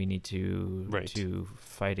minority and we need to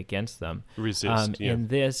fight against them, resist. In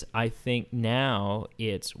this, I think now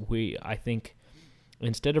I think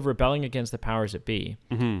instead of rebelling against the powers that be,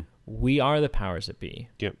 we are the powers that be.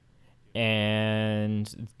 Yep.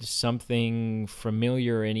 And something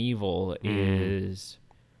familiar and evil is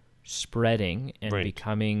spreading and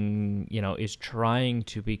becoming, is trying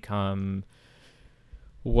to become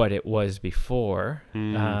what it was before,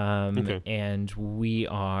 and we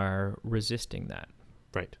are resisting that.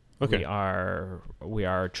 Right. Okay. We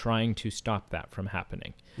are trying to stop that from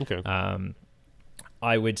happening. Okay.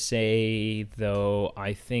 I would say, though,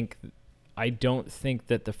 I don't think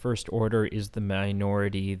that the First Order is the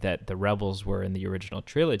minority that the rebels were in the original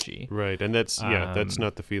trilogy. Right, and that's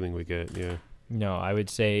not the feeling we get. Yeah. No, I would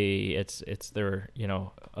say it's they're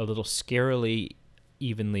a little scarily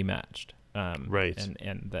evenly matched. Right.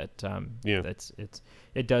 And that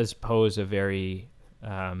it does pose a very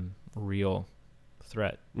real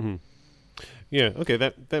threat. Mm-hmm. Yeah. Okay.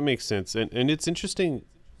 That makes sense. And it's interesting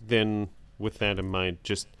then with that in mind.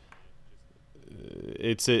 Just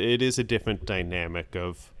it is a different dynamic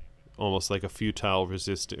of almost like a futile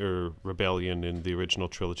resist or rebellion in the original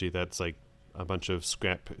trilogy. That's like a bunch of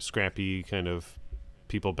scrappy kind of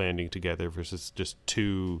people banding together versus just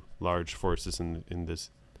two large forces in this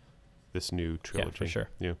new trilogy. Yeah, for sure.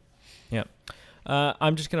 Yeah. Yeah.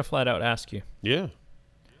 I'm just gonna flat out ask you. Yeah.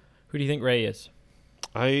 Who do you think Rey is?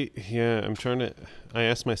 I'm trying to. I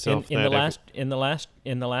asked myself in the last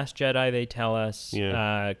Jedi, they tell us.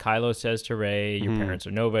 Yeah. Kylo says to Rey, "Your parents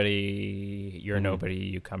are nobody. You're nobody.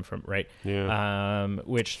 You come from right." Yeah.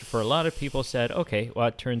 Which for a lot of people said, okay, well,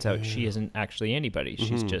 it turns out she isn't actually anybody.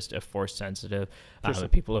 She's just a Force sensitive.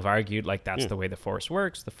 People have argued like that's the way the Force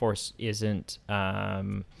works. The Force isn't.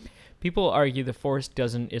 People argue the Force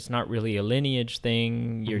doesn't. It's not really a lineage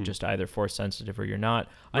thing. You're just either Force sensitive or you're not.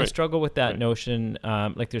 I struggle with that notion.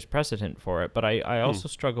 Like there's precedent for it, but I also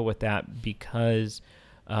struggle with that because,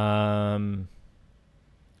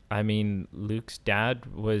 Luke's dad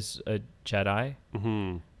was a Jedi,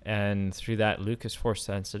 and through that Luke is Force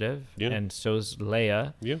sensitive, and so's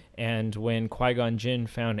Leia. Yeah. And when Qui-Gon Jinn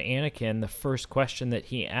found Anakin, the first question that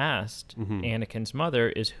he asked Anakin's mother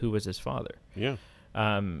is, "Who was his father?" Yeah.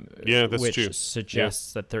 That's which true.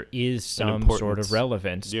 suggests that there is some sort of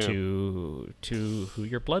relevance to who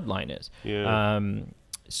your bloodline is. Yeah.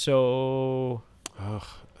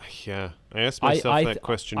 I ask myself that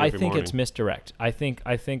question every morning. I think it's misdirect. I think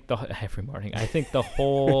every morning. I think the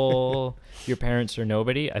whole your parents are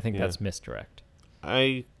nobody. I think that's misdirect.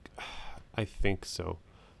 I think so,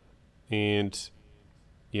 and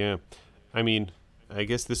I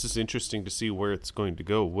guess this is interesting to see where it's going to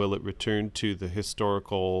go. Will it return to the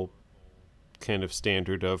historical kind of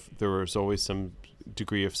standard of there was always some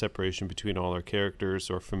degree of separation between all our characters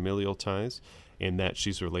or familial ties, and that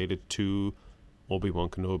she's related to Obi-Wan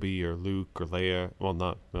Kenobi or Luke or Leia?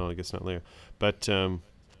 I guess not Leia. But,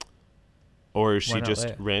 or is she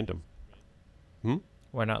just random?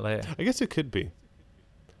 Why not Leia? I guess it could be.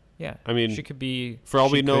 Yeah. I mean, she could be. For all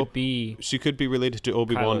we know, she could be related to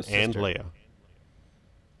Obi-Wan and Leia.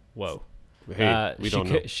 Whoa. Hey, we don't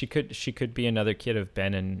know. She could be another kid of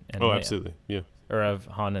Ben and Leia. Absolutely, yeah. Or of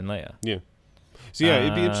Han and Leia. Yeah. So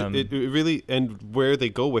it'd be interesting. It really, and where they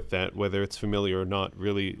go with that, whether it's familiar or not,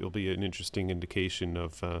 really, it'll be an interesting indication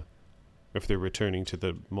of if they're returning to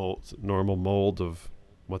the normal mold of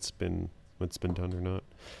what's been done or not.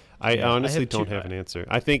 I honestly don't have an answer.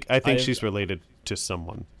 I think she's related to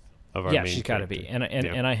someone of our main she's got to be.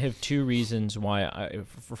 And I have two reasons why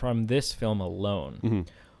from this film alone.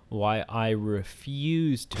 Why I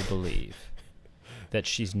refuse to believe that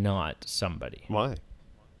she's not somebody. Why?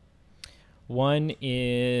 One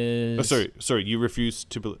is... Oh, sorry. You refuse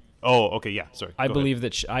to believe... Oh, okay, yeah, sorry. I believe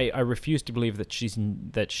that... I refuse to believe that she's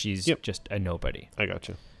just a nobody. I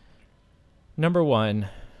gotcha. Number one,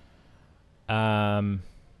 the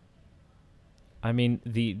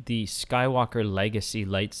Skywalker legacy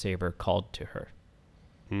lightsaber called to her.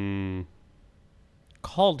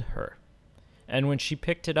 Called her. And when she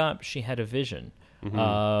picked it up, she had a vision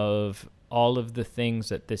of all of the things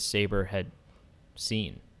that this saber had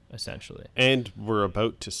seen, essentially. And we're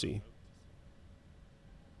about to see,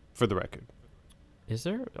 for the record. Is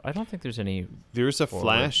there? I don't think there's any. There's a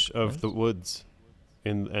flash of the woods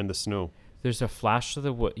and the snow. There's a flash of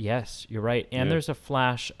the wood. Yes, you're right. And there's a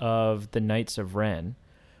flash of the Knights of Ren,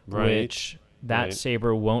 which that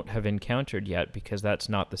saber won't have encountered yet because that's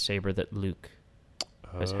not the saber that Luke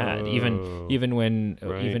has had. Even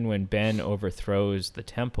when Ben overthrows the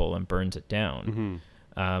temple and burns it down,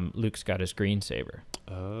 Luke's got his green saber.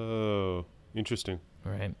 Oh, interesting.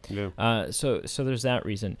 Right. Yeah. So there's that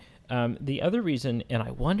reason. The other reason, and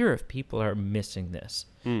I wonder if people are missing this.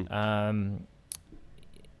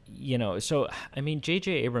 So I mean,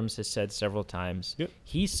 J.J. Abrams has said several times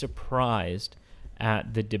he's surprised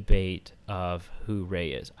at the debate of who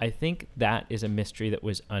Rey is. I think that is a mystery that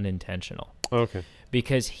was unintentional. Okay.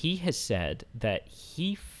 Because he has said that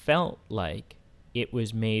he felt like it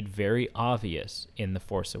was made very obvious in The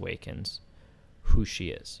Force Awakens who she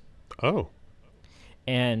is. Oh.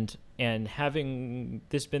 And having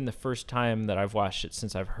this been the first time that I've watched it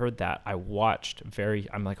since I've heard that,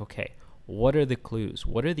 I'm like, okay, what are the clues?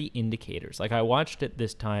 What are the indicators? Like, I watched it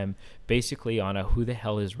this time basically on a who the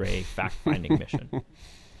hell is Rey fact-finding mission.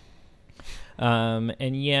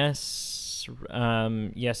 And yes,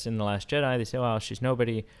 in The Last Jedi, they say, well, she's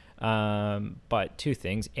nobody. But two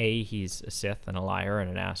things. A, he's a Sith and a liar and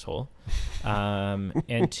an asshole.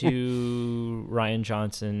 And two, Rian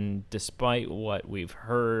Johnson, despite what we've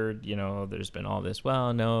heard, there's been all this,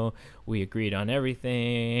 well, no, we agreed on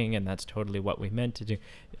everything and that's totally what we meant to do.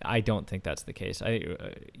 I don't think that's the case.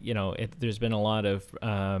 There's been a lot of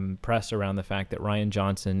press around the fact that Rian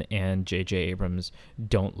Johnson and J.J. Abrams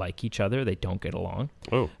don't like each other. They don't get along.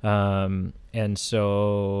 Oh. And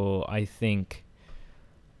so I think...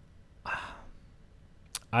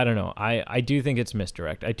 I don't know. I do think it's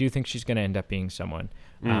misdirect. I do think she's going to end up being someone.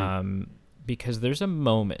 Because there's a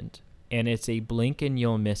moment, and it's a blink and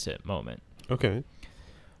you'll miss it moment. Okay.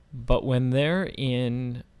 But when they're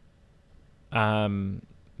in Maz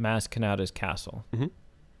Kanata's castle,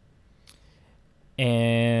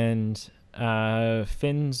 and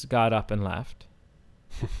Finn's got up and left,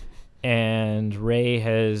 and Rey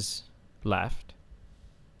has left,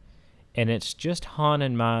 and it's just Han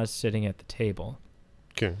and Maz sitting at the table.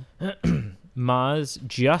 Okay. Maz,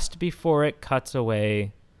 just before it cuts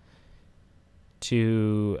away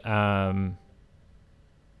to a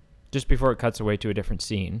different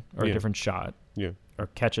scene or a different shot, or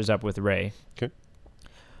catches up with Rey. Okay.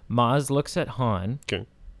 Maz looks at Han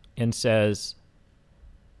and says,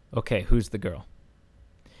 "Okay, who's the girl?"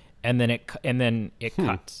 And then it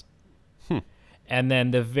cuts. And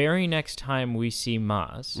then the very next time we see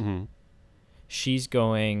Maz, she's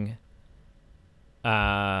going,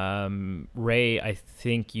 Rey, I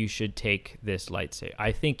think you should take this lightsaber.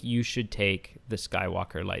 I think you should take the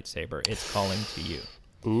Skywalker lightsaber. It's calling to you.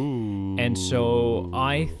 Ooh. And so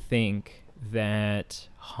I think that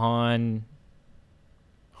Han...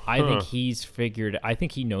 I think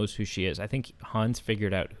he knows who she is. I think Han's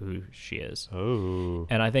figured out who she is. Oh.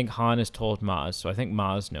 And I think Han has told Maz, so I think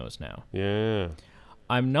Maz knows now. Yeah.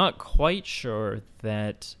 I'm not quite sure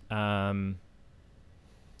that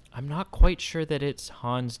it's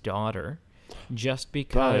Han's daughter, just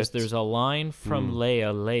because there's a line from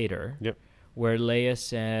Leia later where Leia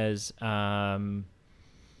says, when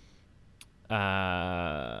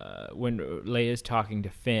Leia's talking to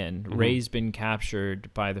Finn, Rey's been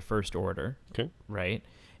captured by the First Order, right?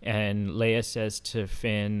 And Leia says to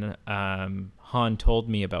Finn, Han told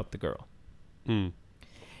me about the girl. And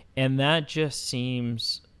that just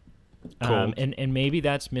seems... and maybe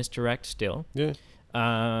that's misdirect still. Yeah.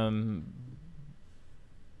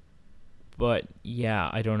 But yeah,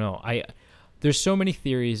 I don't know. There's so many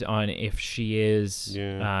theories on if she is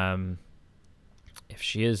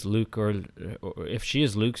Luke or if she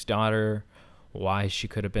is Luke's daughter, why she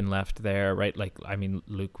could have been left there, right? Like, I mean,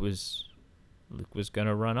 Luke was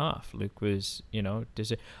gonna run off. Luke was,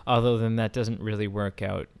 although then that doesn't really work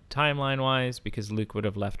out timeline wise, because Luke would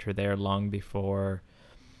have left her there long before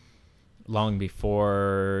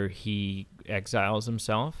he exiles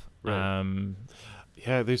himself. Right.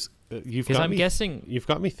 There's you've got me thinking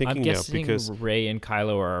I'm guessing now, because Rey and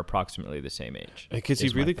Kylo are approximately the same age. Because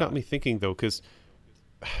you really got me thinking though, because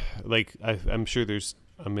like I'm sure there's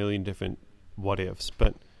a million different what ifs,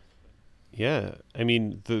 but yeah, I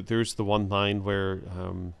mean there's the one line where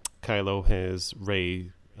Kylo has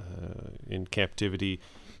Rey in captivity,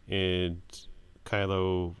 and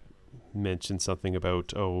Kylo mentioned something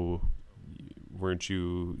about, weren't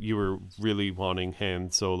you were really wanting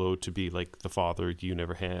Han Solo to be like the father you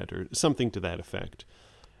never had, or something to that effect.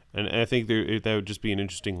 And I think that would just be an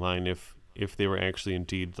interesting line if they were actually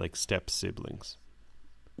indeed like step siblings.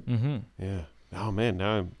 Mm-hmm. Yeah. Oh man,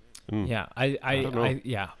 now Yeah, I don't know.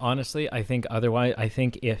 yeah. Honestly, I think otherwise. I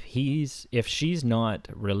think if she's not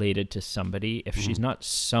related to somebody, if she's not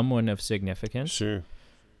someone of significance, sure,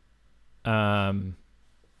 then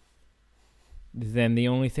the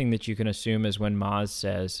only thing that you can assume is when Maz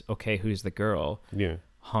says, "Okay, who's the girl?" yeah.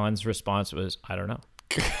 Han's response was, "I don't know.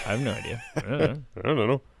 I have no idea. I don't know. I don't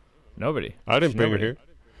know. Nobody. I didn't bring her here.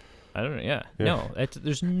 I don't know. Yeah. No,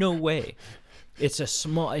 there's no way. It's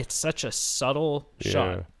such a subtle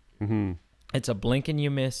shot. Mm-hmm. It's a blink and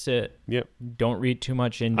you miss it. Yep. Don't read too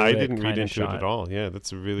much into it. I didn't read into shot. it at all. Yeah,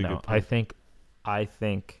 that's a really good point. I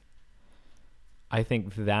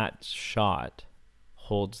think that shot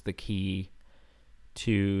holds the key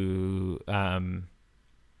to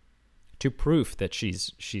proof that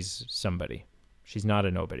she's somebody. She's not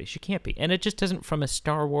a nobody. She can't be. And it just doesn't, from a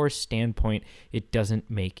Star Wars standpoint, it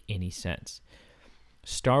doesn't make any sense.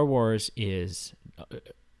 Star Wars is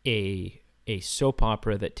a soap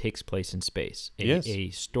opera that takes place in space. A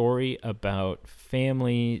story about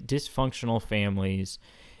dysfunctional families.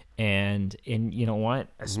 And you know what?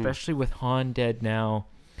 Especially with Han dead now,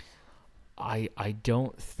 I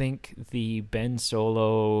don't think the Ben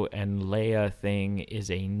Solo and Leia thing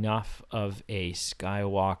is enough of a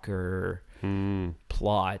Skywalker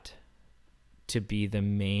plot to be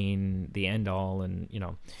the end all. And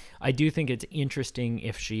I do think it's interesting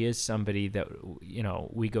if she is somebody that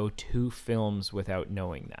we go 2 films without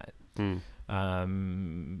knowing that.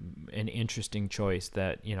 An interesting choice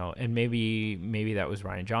that and maybe that was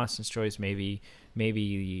Rian Johnson's choice. Maybe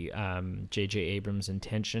J.J. Abrams'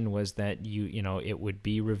 intention was that it would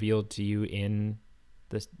be revealed to you in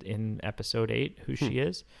episode 8 who she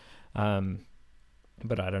is.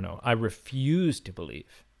 But I don't know. I refuse to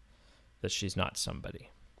believe that she's not somebody.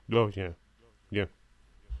 Oh yeah.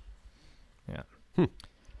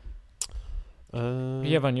 What do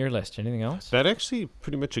you have on your list? Anything else? That actually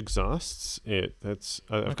pretty much exhausts it.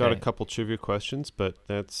 I've got a couple trivia questions, but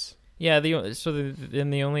that's... Yeah, then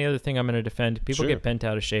the only other thing I'm going to defend, people get bent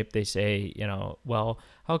out of shape. They say, well,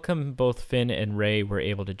 how come both Finn and Rey were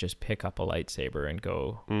able to just pick up a lightsaber and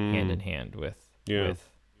go hand in hand with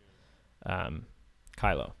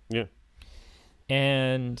Kylo? Yeah.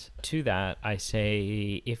 And to that, I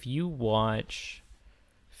say, if you watch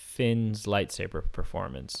Finn's lightsaber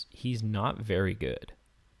performance, he's not very good.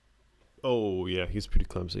 Oh, yeah, he's pretty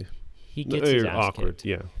clumsy. He gets his ass awkward.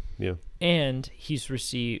 kicked. Yeah. And he's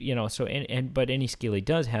received, but any skill he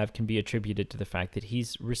does have can be attributed to the fact that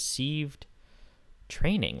he's received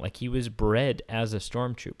training. Like, he was bred as a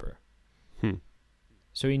stormtrooper.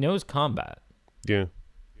 So he knows combat. Yeah.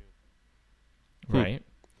 Right?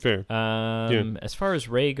 Fair. As far as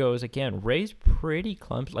Rey goes, again, Rey's pretty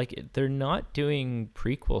clumsy. Like, they're not doing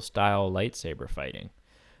prequel style lightsaber fighting.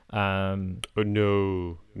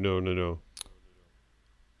 No.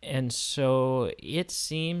 And so it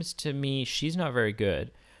seems to me she's not very good.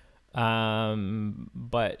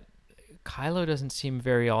 But Kylo doesn't seem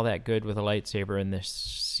very all that good with a lightsaber in this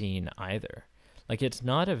scene either. Like, it's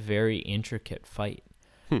not a very intricate fight.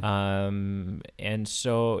 And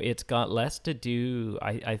so it's got less to do,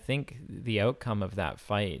 I think the outcome of that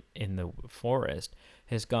fight in the forest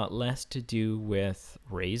has got less to do with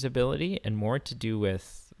Rey's ability and more to do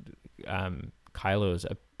with Kylo's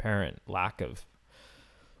apparent lack of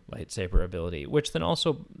lightsaber ability, which then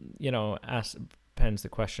also, pens the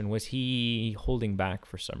question, was he holding back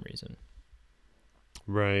for some reason?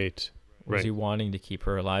 Right. Was he wanting to keep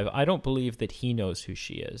her alive? I don't believe that he knows who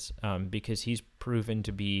she is, because he's proven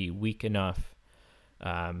to be weak enough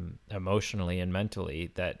emotionally and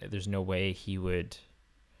mentally that there's no way he would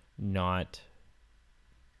not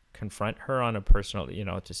confront her on a personal,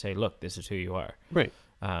 to say, look, this is who you are. Right.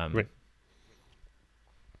 But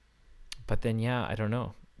then, I don't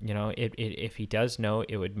know. If he does know,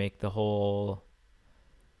 it would make the whole...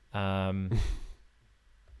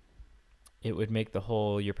 it would make the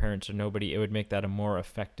whole "your parents are nobody," it would make that a more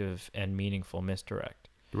effective and meaningful misdirect.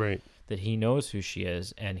 Right. That he knows who she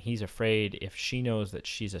is, and he's afraid if she knows that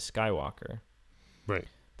she's a Skywalker, right,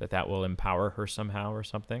 that will empower her somehow or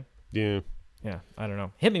something. Yeah. Yeah, I don't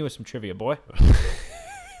know. Hit me with some trivia, boy.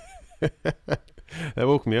 That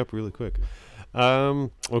woke me up really quick.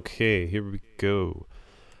 Okay, here we go.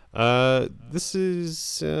 This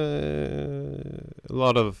is a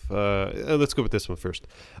lot of... let's go with this one first.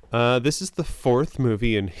 This is the 4th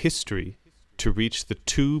movie in history to reach the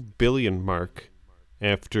 2 billion mark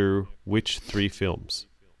after which 3 films?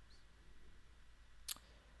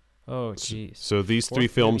 Oh, jeez. So these 3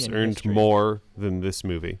 films earned more than this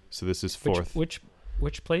movie. So this is 4th.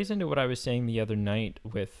 Which plays into what I was saying the other night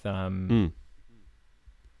with in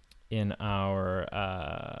our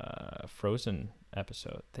Frozen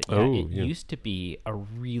episode. That it used to be a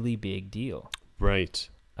really big deal. Right.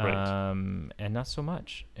 And not so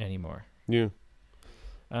much anymore. Yeah.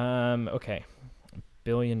 Okay. $1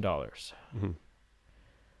 billion. Mm-hmm.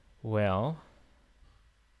 Well,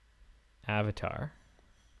 Avatar.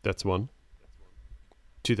 That's one.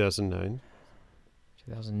 2009.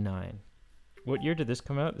 2009. What year did this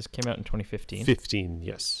come out? This came out in 2015. 15,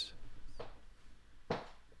 yes.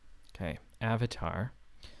 Okay. Avatar.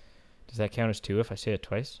 Does that count as two if I say it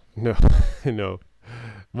twice? No, no.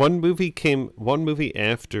 One movie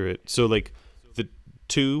after it. So like the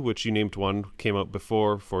two, which you named, one came out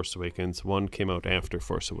before Force Awakens. One came out after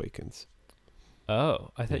Force Awakens.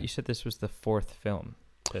 Oh, I thought you said this was the fourth film.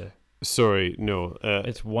 Sorry, no.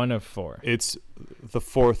 It's one of four. It's the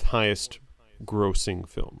fourth highest grossing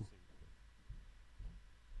film.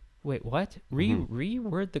 Wait, what?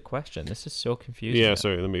 Reword the question. This is so confusing. Yeah,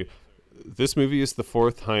 sorry. This movie is the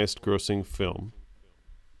fourth highest grossing film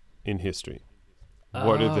in history.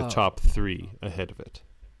 What are the top three ahead of it?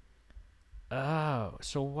 Oh,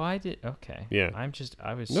 so why did... Okay. Yeah. I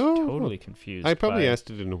was totally confused. I probably asked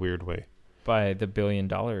it in a weird way. By the $1 billion.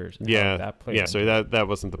 Yeah. That played yeah, so that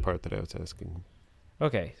wasn't the part that I was asking.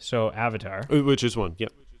 Okay, so Avatar. Which is one, yeah.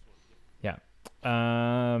 Yeah.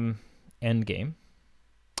 Endgame.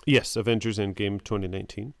 Yes, Avengers Endgame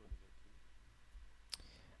 2019.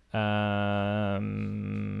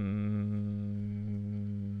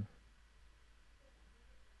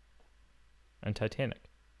 And Titanic.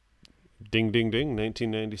 Ding, ding, ding,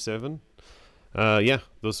 1997. Yeah,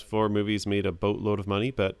 those four movies made a boatload of money,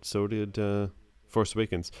 but so did Force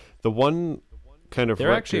Awakens. The one kind of...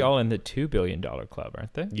 They're actually all in the $2 billion club,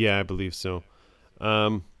 aren't they? Yeah, I believe so.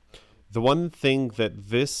 The one thing that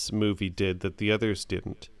this movie did that the others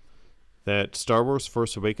didn't, that Star Wars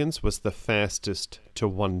Force Awakens was the fastest to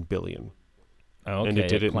 1 billion. Oh, okay. And it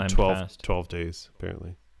did it in 12 days,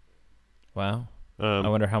 apparently. Wow. I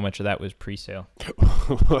wonder how much of that was pre-sale.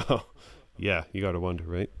 Well, yeah, you got to wonder,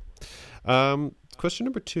 right? Question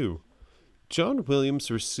number 2. John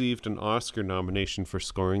Williams received an Oscar nomination for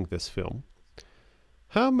scoring this film.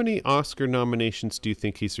 How many Oscar nominations do you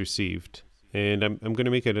think he's received? And I'm going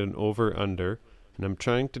to make it an over-under, and I'm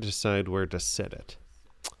trying to decide where to set it.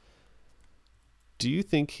 Do you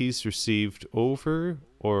think he's received over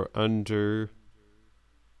or under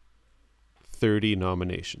 30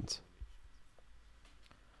 nominations?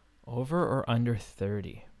 Over or under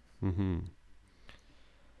 30? Mm-hmm.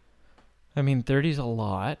 I mean, 30's a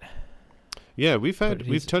lot. Yeah, we've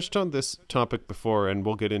touched on this topic before, and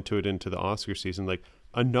we'll get into it into the Oscar season. Like,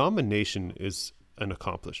 a nomination is an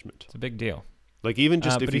accomplishment. It's a big deal. Like, even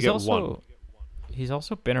just if you get one. He's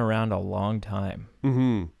also been around a long time.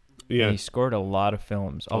 Mm-hmm. Yeah. And he scored a lot of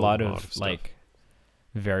films, a lot of like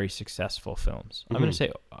very successful films. Mm-hmm. I'm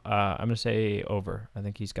gonna say over. I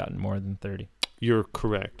think he's gotten more than 30. You're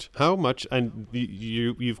correct. How much? And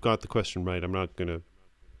you've got the question right. I'm not gonna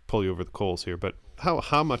pull you over the coals here, but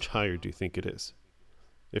how much higher do you think it is?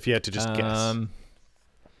 If you had to just guess.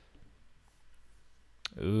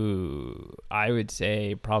 I would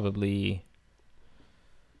say probably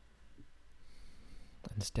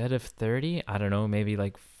instead of 30, I don't know, maybe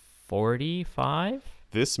like 45?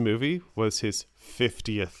 This movie was his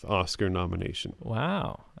 50th Oscar nomination.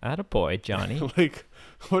 Wow. Attaboy, Johnny. Like,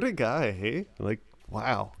 what a guy, hey? Like,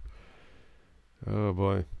 wow. Oh,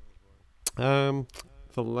 boy. The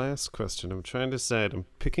last question. I'm trying to decide. I'm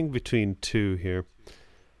picking between two here.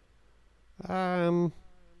 As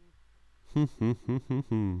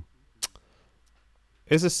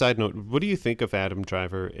a side note, what do you think of Adam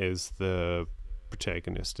Driver as the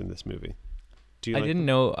protagonist in this movie? I didn't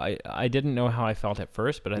know how I felt at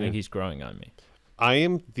first, but I think he's growing on me. I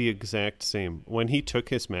am the exact same. When he took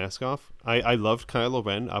his mask off, I loved Kylo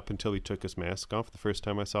Ren up until he took his mask off the first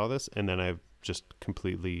time I saw this, and then I just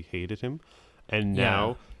completely hated him. And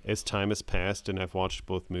now, as time has passed and I've watched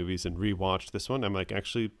both movies and rewatched this one, I'm like,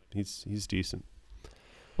 actually, he's decent.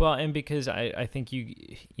 Well, and because I think you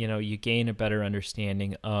gain a better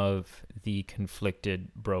understanding of the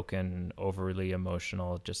conflicted, broken, overly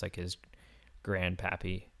emotional, just like his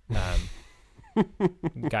grandpappy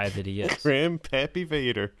guy that he is. Grandpappy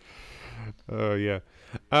Vader. Oh, yeah.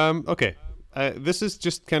 Okay. This is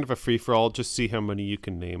just kind of a free-for-all, just see how many you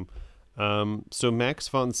can name. So Max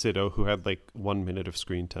von Sydow, who had like 1 minute of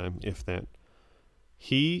screen time, if that,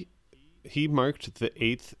 he marked the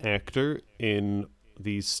 8th actor in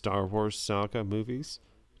these Star Wars saga movies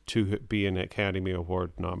to be an Academy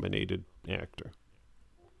Award nominated actor.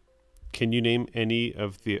 Can you name any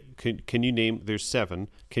of the... Can you name... There's 7.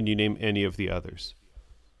 Can you name any of the others?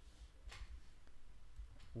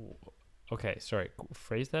 Okay, sorry.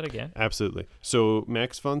 Phrase that again. Absolutely. So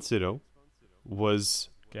Max von Sydow was,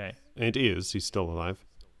 Okay. and is, he's still alive.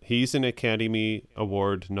 He's an Academy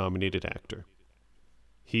Award nominated actor.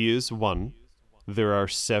 He is one. There are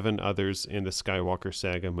 7 others in the Skywalker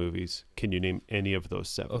saga movies. Can you name any of those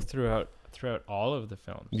 7? Oh, throughout all of the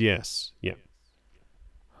films. Yes. Yeah.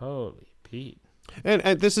 Holy Pete. And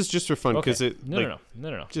this is just for fun because Okay. it. No.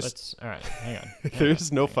 Just all right. Hang on.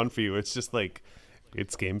 There's no fun for you. It's just like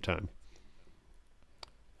it's game time.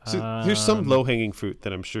 So there's some low hanging fruit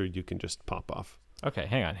that I'm sure you can just pop off. Okay,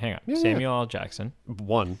 hang on. Yeah, Samuel L. Jackson.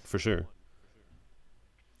 1 for sure.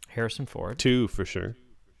 Harrison Ford. 2 for sure.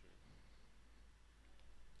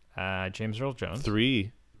 James Earl Jones.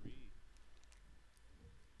 3.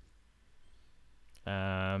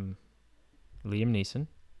 Liam Neeson.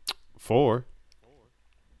 4.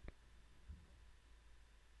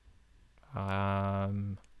 I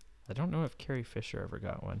don't know if Carrie Fisher ever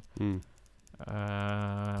got one.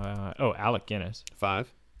 Alec Guinness.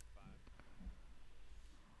 5.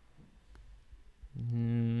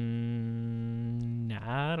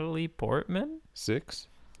 Natalie Portman. 6.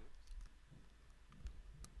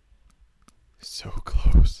 So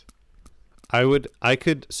close.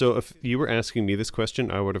 So if you were asking me this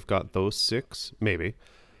question, I would have got those 6, maybe.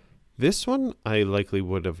 This one, I likely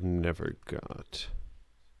would have never got.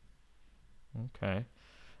 Okay.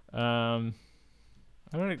 I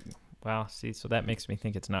don't. Well, see, so that makes me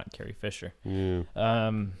think it's not Carrie Fisher. Yeah.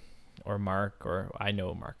 Or Mark, or I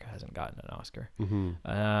know Mark hasn't gotten an Oscar. Mm-hmm.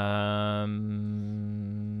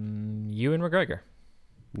 Ewan McGregor.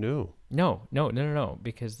 No,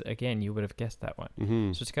 because again, you would have guessed that one.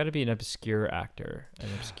 Mm-hmm. So it's got to be an obscure actor, an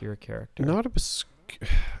obscure character. Not obscure.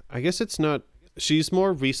 I guess it's not. She's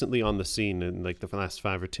more recently on the scene in like the last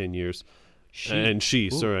 5 or 10 years. I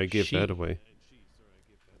gave that away.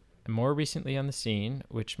 More recently on the scene,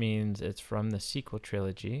 which means it's from the sequel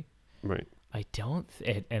trilogy. Right. I don't,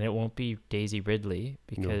 and it won't be Daisy Ridley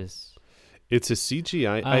because it's a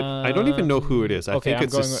CGI. I don't even know who it is. I think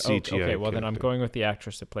it's a CGI. Okay, well character. then I'm going with the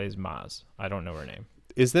actress that plays Maz. I don't know her name.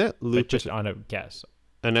 Is that Lupita? But just on a guess.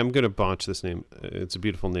 And I'm gonna botch this name. It's a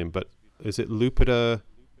beautiful name, but is it Lupita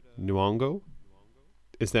Nyong'o?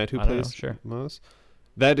 Is that who plays Maz?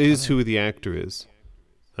 That is who the actor is.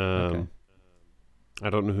 Okay. I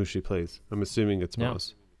don't know who she plays. I'm assuming it's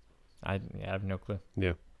Maz. I have no clue.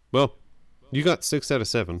 Yeah. Well, you got 6 out of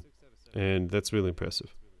 7, and that's really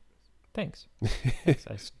impressive. Thanks. I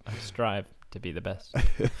strive to be the best.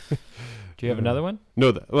 Do you have another one?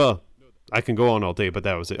 No. Well, I can go on all day, but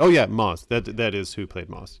that was it. Oh yeah, Maz. That is who played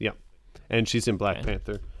Maz. Yeah, and she's in Black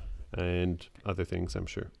Panther and other things, I'm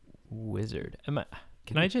sure. Wizard.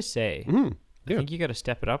 Can I just say? Mm-hmm. Yeah. I think you got to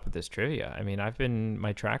step it up with this trivia. I mean,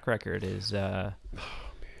 my track record is. And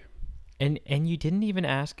you didn't even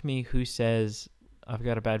ask me who says I've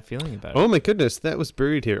got a bad feeling about it. Oh my goodness, that was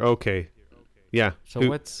buried here. Okay. Yeah. So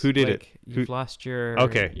who did it? You've lost your.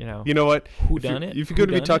 Okay. You know what? Who done it? If you're going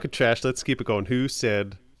to be talking trash, let's keep it going. Who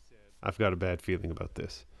said I've got a bad feeling about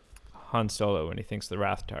this? Han Solo when he thinks the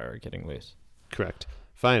Wrath Tower are getting loose. Correct.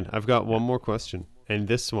 Fine. I've got one more question, and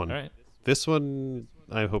this one. All right. This one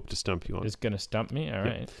I hope to stump you on. It's going to stump me? All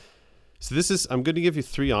right. So I'm going to give you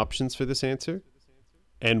 3 options for this answer,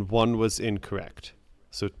 and 1 was incorrect.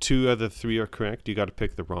 So 2 out of the 3 are correct. You got to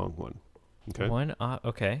pick the wrong one. Okay.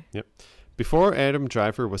 Okay. Yep. Before Adam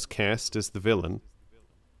Driver was cast as the villain,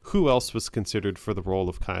 who else was considered for the role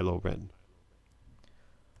of Kylo Ren?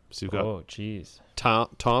 So you've got jeez.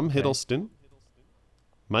 Tom Hiddleston,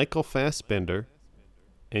 Michael Fassbender,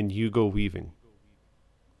 and Hugo Weaving.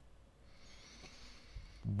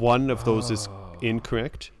 One of those is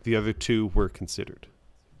incorrect. The other 2 were considered.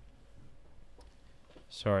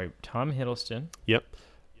 Sorry, Tom Hiddleston. Yep.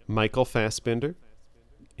 Michael Fassbender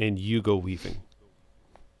and Hugo Weaving.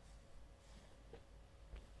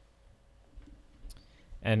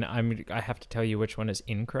 And I have to tell you which one is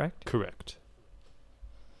incorrect? Correct.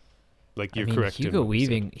 Like you're correct. Hugo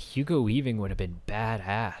Weaving would have been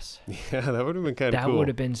badass. Yeah, that would have been kind of cool. That would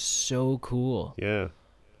have been so cool. Yeah.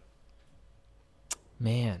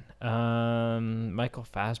 Man, Michael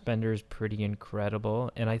Fassbender is pretty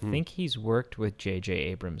incredible, and I think he's worked with J.J.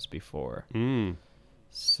 Abrams before.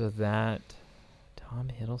 So that Tom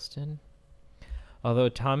Hiddleston, although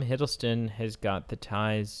Tom Hiddleston has got the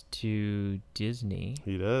ties to Disney,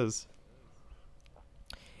 he does,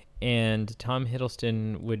 and Tom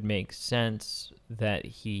Hiddleston would make sense that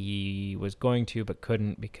he was going to but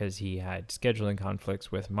couldn't because he had scheduling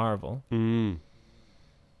conflicts with Marvel. Damn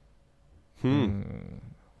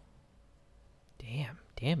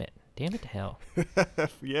it to hell.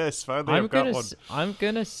 Yes, finally I've got one. I'm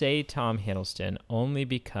gonna say Tom Hiddleston only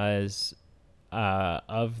because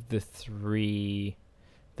of the three,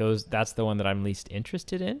 that's the one that I'm least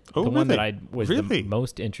interested in. Oh, the really? one that I was Really? the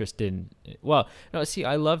most interested in. Well, no, see,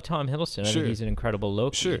 I love Tom Hiddleston. I Sure. think he's an incredible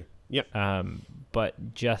Loki. Sure. Yeah.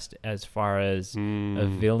 But just as far as a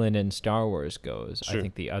villain in Star Wars goes, Sure. I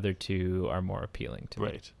think the other two are more appealing to me.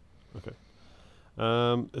 Right. Okay.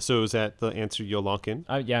 So is that the answer you'll lock in?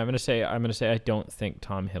 Yeah, I'm gonna say I don't think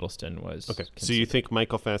Tom Hiddleston was. Okay. So you think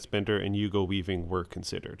Michael Fassbender and Hugo Weaving were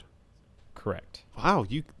considered? Correct. Wow,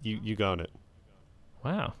 you got it.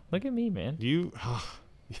 Wow, look at me, man.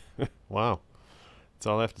 Wow. That's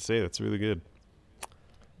all I have to say. That's really good.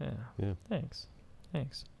 Yeah. Thanks.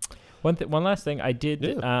 One last thing I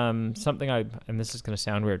did. Something and this is gonna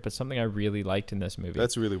sound weird, but something I really liked in this movie.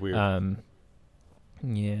 That's really weird.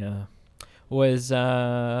 Yeah. Was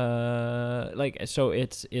so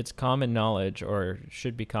it's common knowledge, or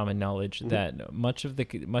should be common knowledge, that much of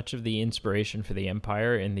the inspiration for the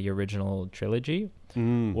Empire in the original trilogy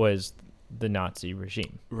was the Nazi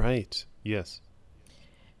regime. Right. Yes.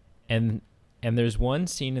 And there's one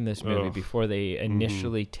scene in this movie before they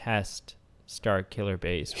initially test Star Killer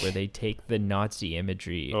Base where they take the Nazi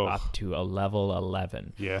imagery up to a level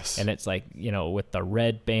 11. Yes. And it's like, with the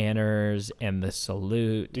red banners and the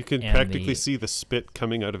salute. You can practically see the spit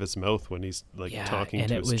coming out of his mouth when he's talking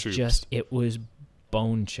to his troops. It was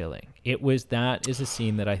bone chilling. That is a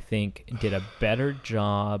scene that I think did a better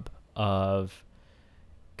job of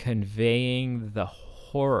conveying the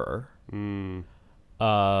horror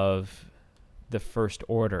of the First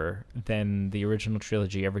Order than the original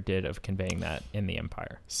trilogy ever did of conveying that in the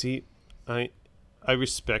Empire. See, I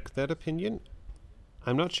respect that opinion.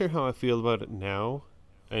 I'm not sure how I feel about it now,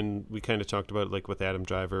 and we kind of talked about it, like with Adam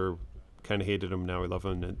Driver, kind of hated him, now I love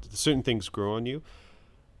him, and certain things grow on you.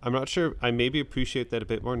 I'm not sure, I maybe appreciate that a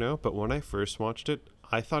bit more now, but when I first watched it,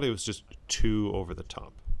 I thought it was just too over the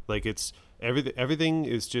top. Like, it's everything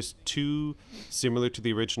is just too similar to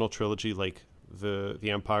the original trilogy. Like the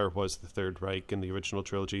Empire was the Third Reich in the original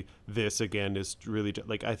trilogy. This again is really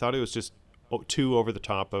like, I thought it was just too over the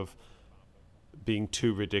top of being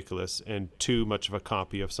too ridiculous and too much of a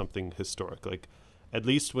copy of something historic. Like, at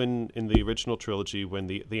least when in the original trilogy, when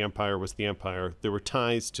the Empire was the Empire, there were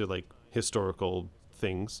ties to like historical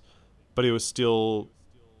things, but it was still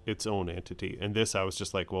its own entity. And this, I was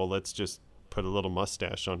just like, well, let's just put a little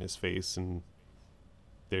mustache on his face and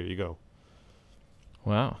there you go.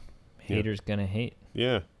 Wow. Haters gonna hate.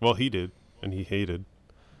 Yeah. Well, he did, and he hated.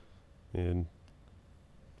 And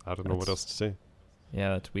I don't know what else to say. Yeah,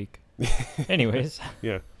 that's weak. Anyways.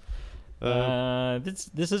 Yeah.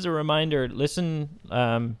 This is a reminder. Listen,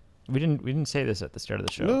 we didn't say this at the start of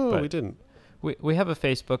the show. No, but we didn't. We have a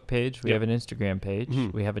Facebook page. We have an Instagram page.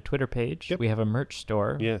 Mm-hmm. We have a Twitter page. Yep. We have a merch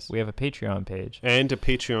store. Yes. We have a Patreon page. And a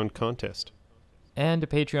Patreon contest. And a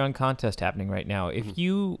Patreon contest happening right now. If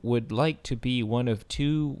you would like to be one of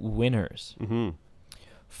two winners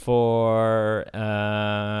for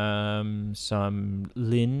some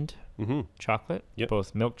Lind chocolate,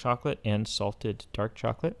 both milk chocolate and salted dark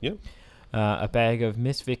chocolate, a bag of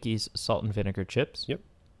Miss Vicky's salt and vinegar chips,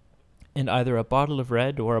 and either a bottle of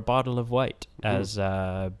red or a bottle of white, as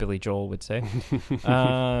Billy Joel would say,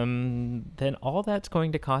 then all that's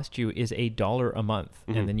going to cost you is $1 a month.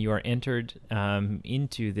 And then you are entered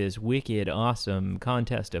into this wicked awesome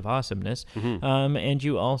contest of awesomeness. And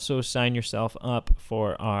you also sign yourself up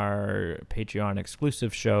for our Patreon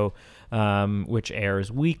exclusive show, which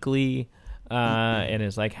airs weekly and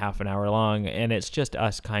is like half an hour long. And it's just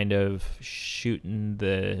us kind of shooting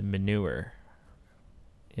the manure,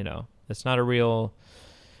 It's not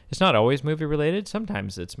it's not always movie related.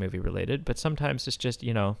 Sometimes it's movie related, but sometimes it's just,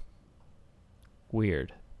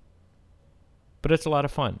 weird. But it's a lot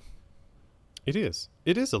of fun. It is.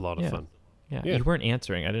 It is a lot of fun. Yeah. You weren't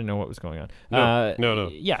answering. I didn't know what was going on. No.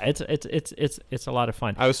 Yeah, it's a lot of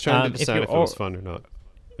fun. I was trying to decide if it was fun or not.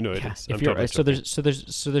 No, it is.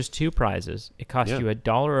 There's two prizes. It costs you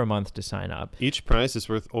 $1 a month to sign up. Each prize is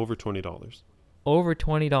worth over $20. Over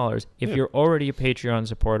 $20. If you're already a Patreon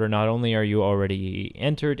supporter, not only are you already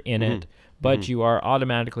entered in it, but you are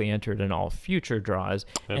automatically entered in all future draws.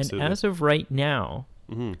 Absolutely. And as of right now,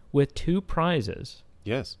 with two prizes,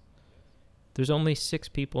 there's only 6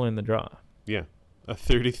 people in the draw. Yeah, a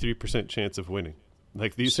 33% chance of winning.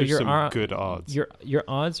 Like, these are some good odds. Your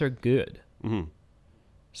odds are good.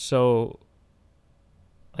 So,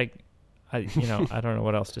 like, I don't know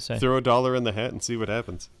what else to say. Throw $1 in the hat and see what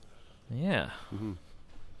happens. Yeah.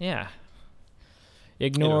 Yeah.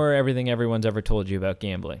 Ignore everything everyone's ever told you about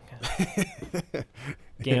gambling.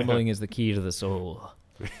 Gambling is the key to the soul.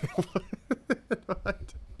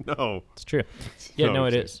 What? No. It's true. Yeah, no,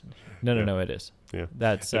 it is. No, it is. Yeah.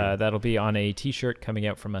 That's that'll be on a T-shirt coming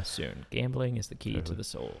out from us soon. Gambling is the key to the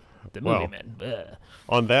soul. The movie, man. Ugh.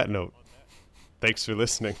 On that note, thanks for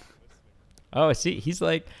listening. Oh, see, he's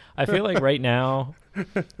like, I feel like right now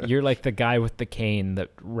you're like the guy with the cane that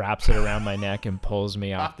wraps it around my neck and pulls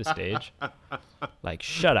me off the stage. Like,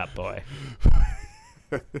 shut up, boy.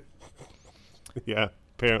 Yeah,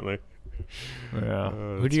 apparently. Yeah.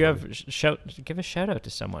 Who do you have? Give a shout out to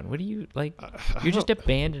someone. What do you like? You're just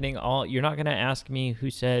abandoning all. You're not going to ask me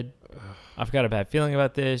who said, I've got a bad feeling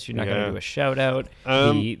about this. You're not going to do a shout out.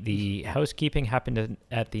 The housekeeping happened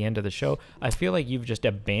at the end of the show. I feel like you've just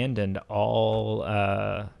abandoned all.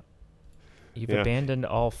 Abandoned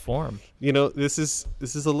all form. You know, this is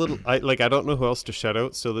a little. I don't know who else to shout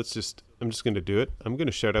out. So I'm just going to do it. I'm going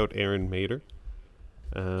to shout out Aaron Mader.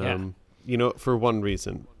 You know, for one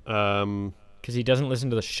reason. Because he doesn't listen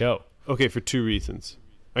to the show. Okay, for two reasons.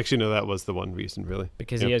 Actually, no, that was the one reason, really.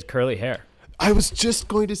 Because he has curly hair. I was just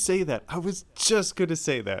going to say that.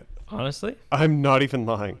 Honestly? I'm not even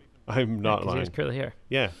lying. I'm not lying. He has curly hair.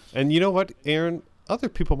 Yeah. And you know what, Aaron? Other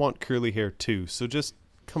people want curly hair too, so just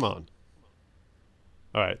come on.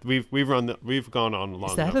 All right, we've gone on long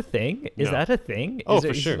enough. Is that a thing? Is that a thing? Oh,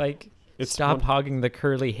 for sure. Like, stop hogging the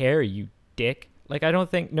curly hair, you dick. Like, I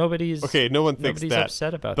don't think no one thinks nobody's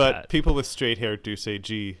upset about that. But people with straight hair do say,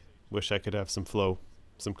 gee, wish I could have some flow,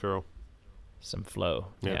 some curl. Some flow,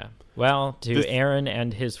 yeah. Well, to Aaron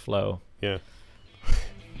and his flow. Yeah.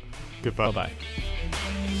 Goodbye. Bye-bye.